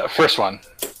 it's the first one.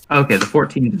 Okay, the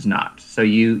 14 does not. So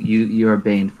you are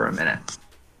baned for a minute.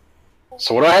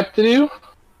 So what do I have to do?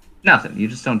 Nothing. You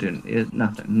just don't do it.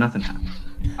 Nothing. Nothing happens.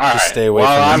 All right. Just stay away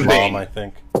well, from his I'm mom, Bane. I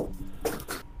think.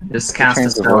 Just cast a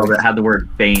change the spell words. that had the word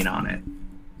Bane on it.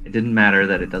 It didn't matter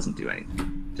that it doesn't do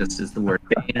anything. Just as the word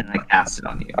Bane, and I cast it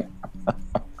on you.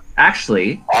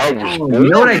 Actually, I was you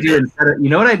know what I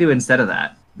do instead of,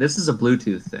 that? This is a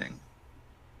Bluetooth thing.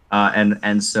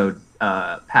 And so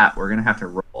Pat, we're gonna have to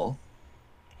roll.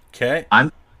 Okay.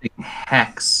 I'm putting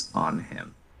Hex on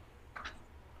him.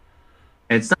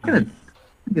 It's not gonna. I don't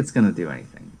think it's gonna do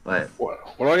anything, but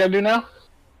What do I gotta do now?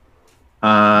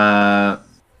 I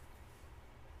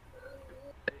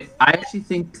actually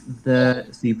think so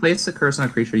you place a curse on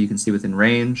a creature you can see within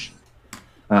range.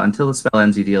 Until the spell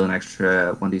ends, you deal an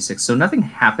extra 1d6. So nothing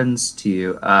happens to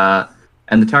you,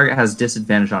 and the target has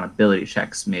disadvantage on ability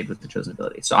checks made with the chosen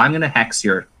ability. So I'm going to hex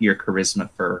your charisma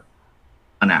for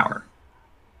an hour.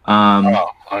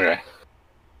 Okay.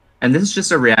 And this is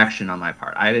just a reaction on my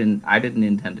part. I didn't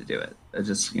intend to do it. It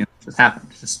just just happened.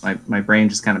 It's just my brain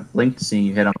just kind of blinked, seeing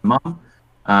you hit on my mom,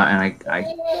 and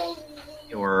I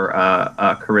your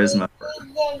charisma for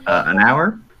an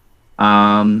hour.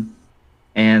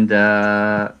 And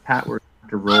Pat, we're going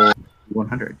to roll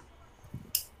 100.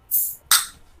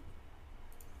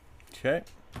 Okay.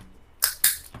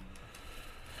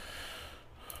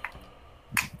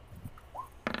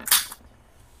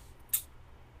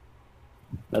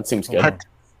 That seems good. What?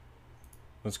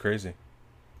 That's crazy.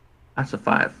 That's a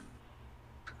 5.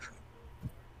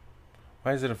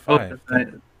 Why is it a 5?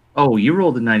 Oh, you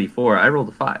rolled a 94. I rolled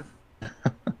a 5.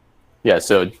 Yeah,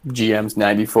 so GM's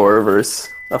 94 versus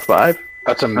a 5.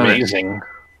 That's amazing.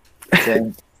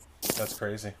 That's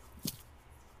crazy.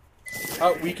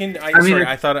 Oh, we can. I mean, sorry,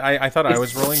 I thought I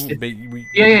was rolling. But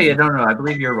Yeah. No. I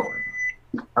believe you're rolling.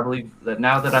 I believe that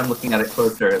now that I'm looking at it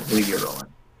closer, I believe you're rolling.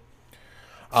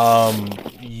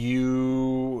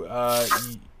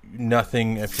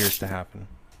 Nothing appears to happen.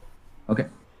 Okay.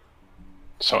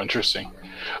 So interesting.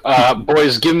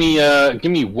 Boys, give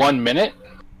me 1 minute.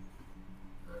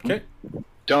 Okay.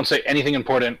 Don't say anything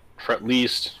important for at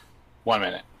least 1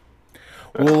 minute.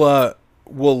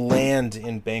 We'll land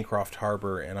in Bancroft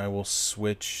Harbor, and I will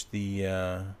switch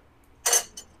the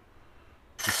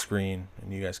screen,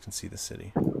 and you guys can see the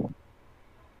city.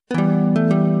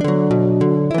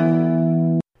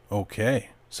 Okay,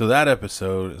 so that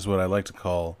episode is what I like to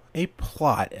call a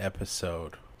plot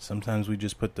episode. Sometimes we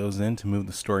just put those in to move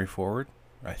the story forward.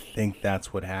 I think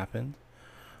that's what happened.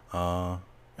 And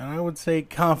I would say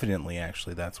confidently,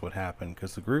 actually, that's what happened,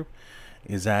 because the group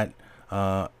is at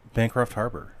Bancroft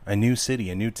Harbor, a new city,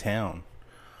 a new town,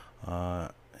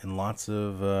 and lots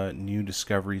of new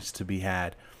discoveries to be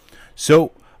had.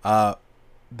 So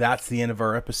that's the end of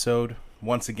our episode.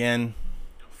 Once again,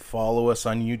 follow us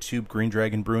on YouTube, Green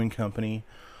Dragon Brewing Company.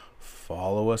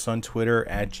 Follow us on Twitter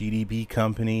at GDB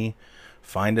Company.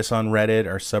 Find us on Reddit.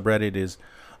 Our subreddit is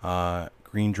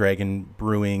Green Dragon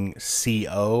Brewing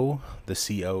CO. The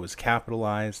CO is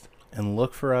capitalized. And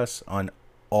look for us on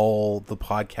all the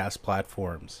podcast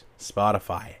platforms: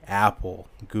 Spotify, Apple,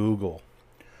 Google,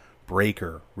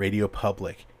 Breaker, Radio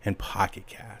Public, and Pocket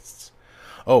Casts.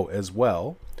 Oh, as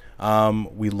well,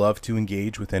 we love to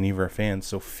engage with any of our fans,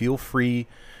 so feel free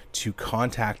to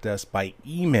contact us by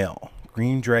email,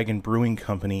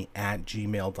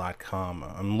 greendragonbrewingcompany@gmail.com.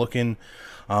 I'm looking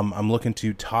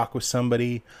to talk with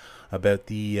somebody about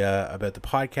the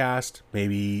podcast,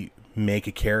 maybe make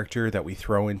a character that we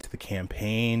throw into the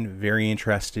campaign. Very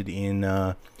interested in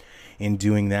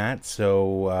doing that.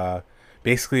 So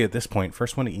basically, at this point,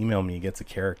 first one to email me gets a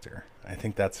character. I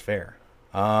think that's fair.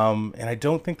 And I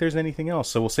don't think there's anything else.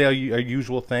 So we'll say our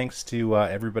usual thanks to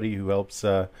everybody who helps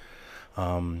make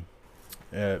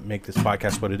this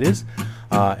podcast what it is.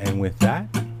 And with that,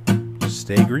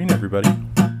 stay green, everybody.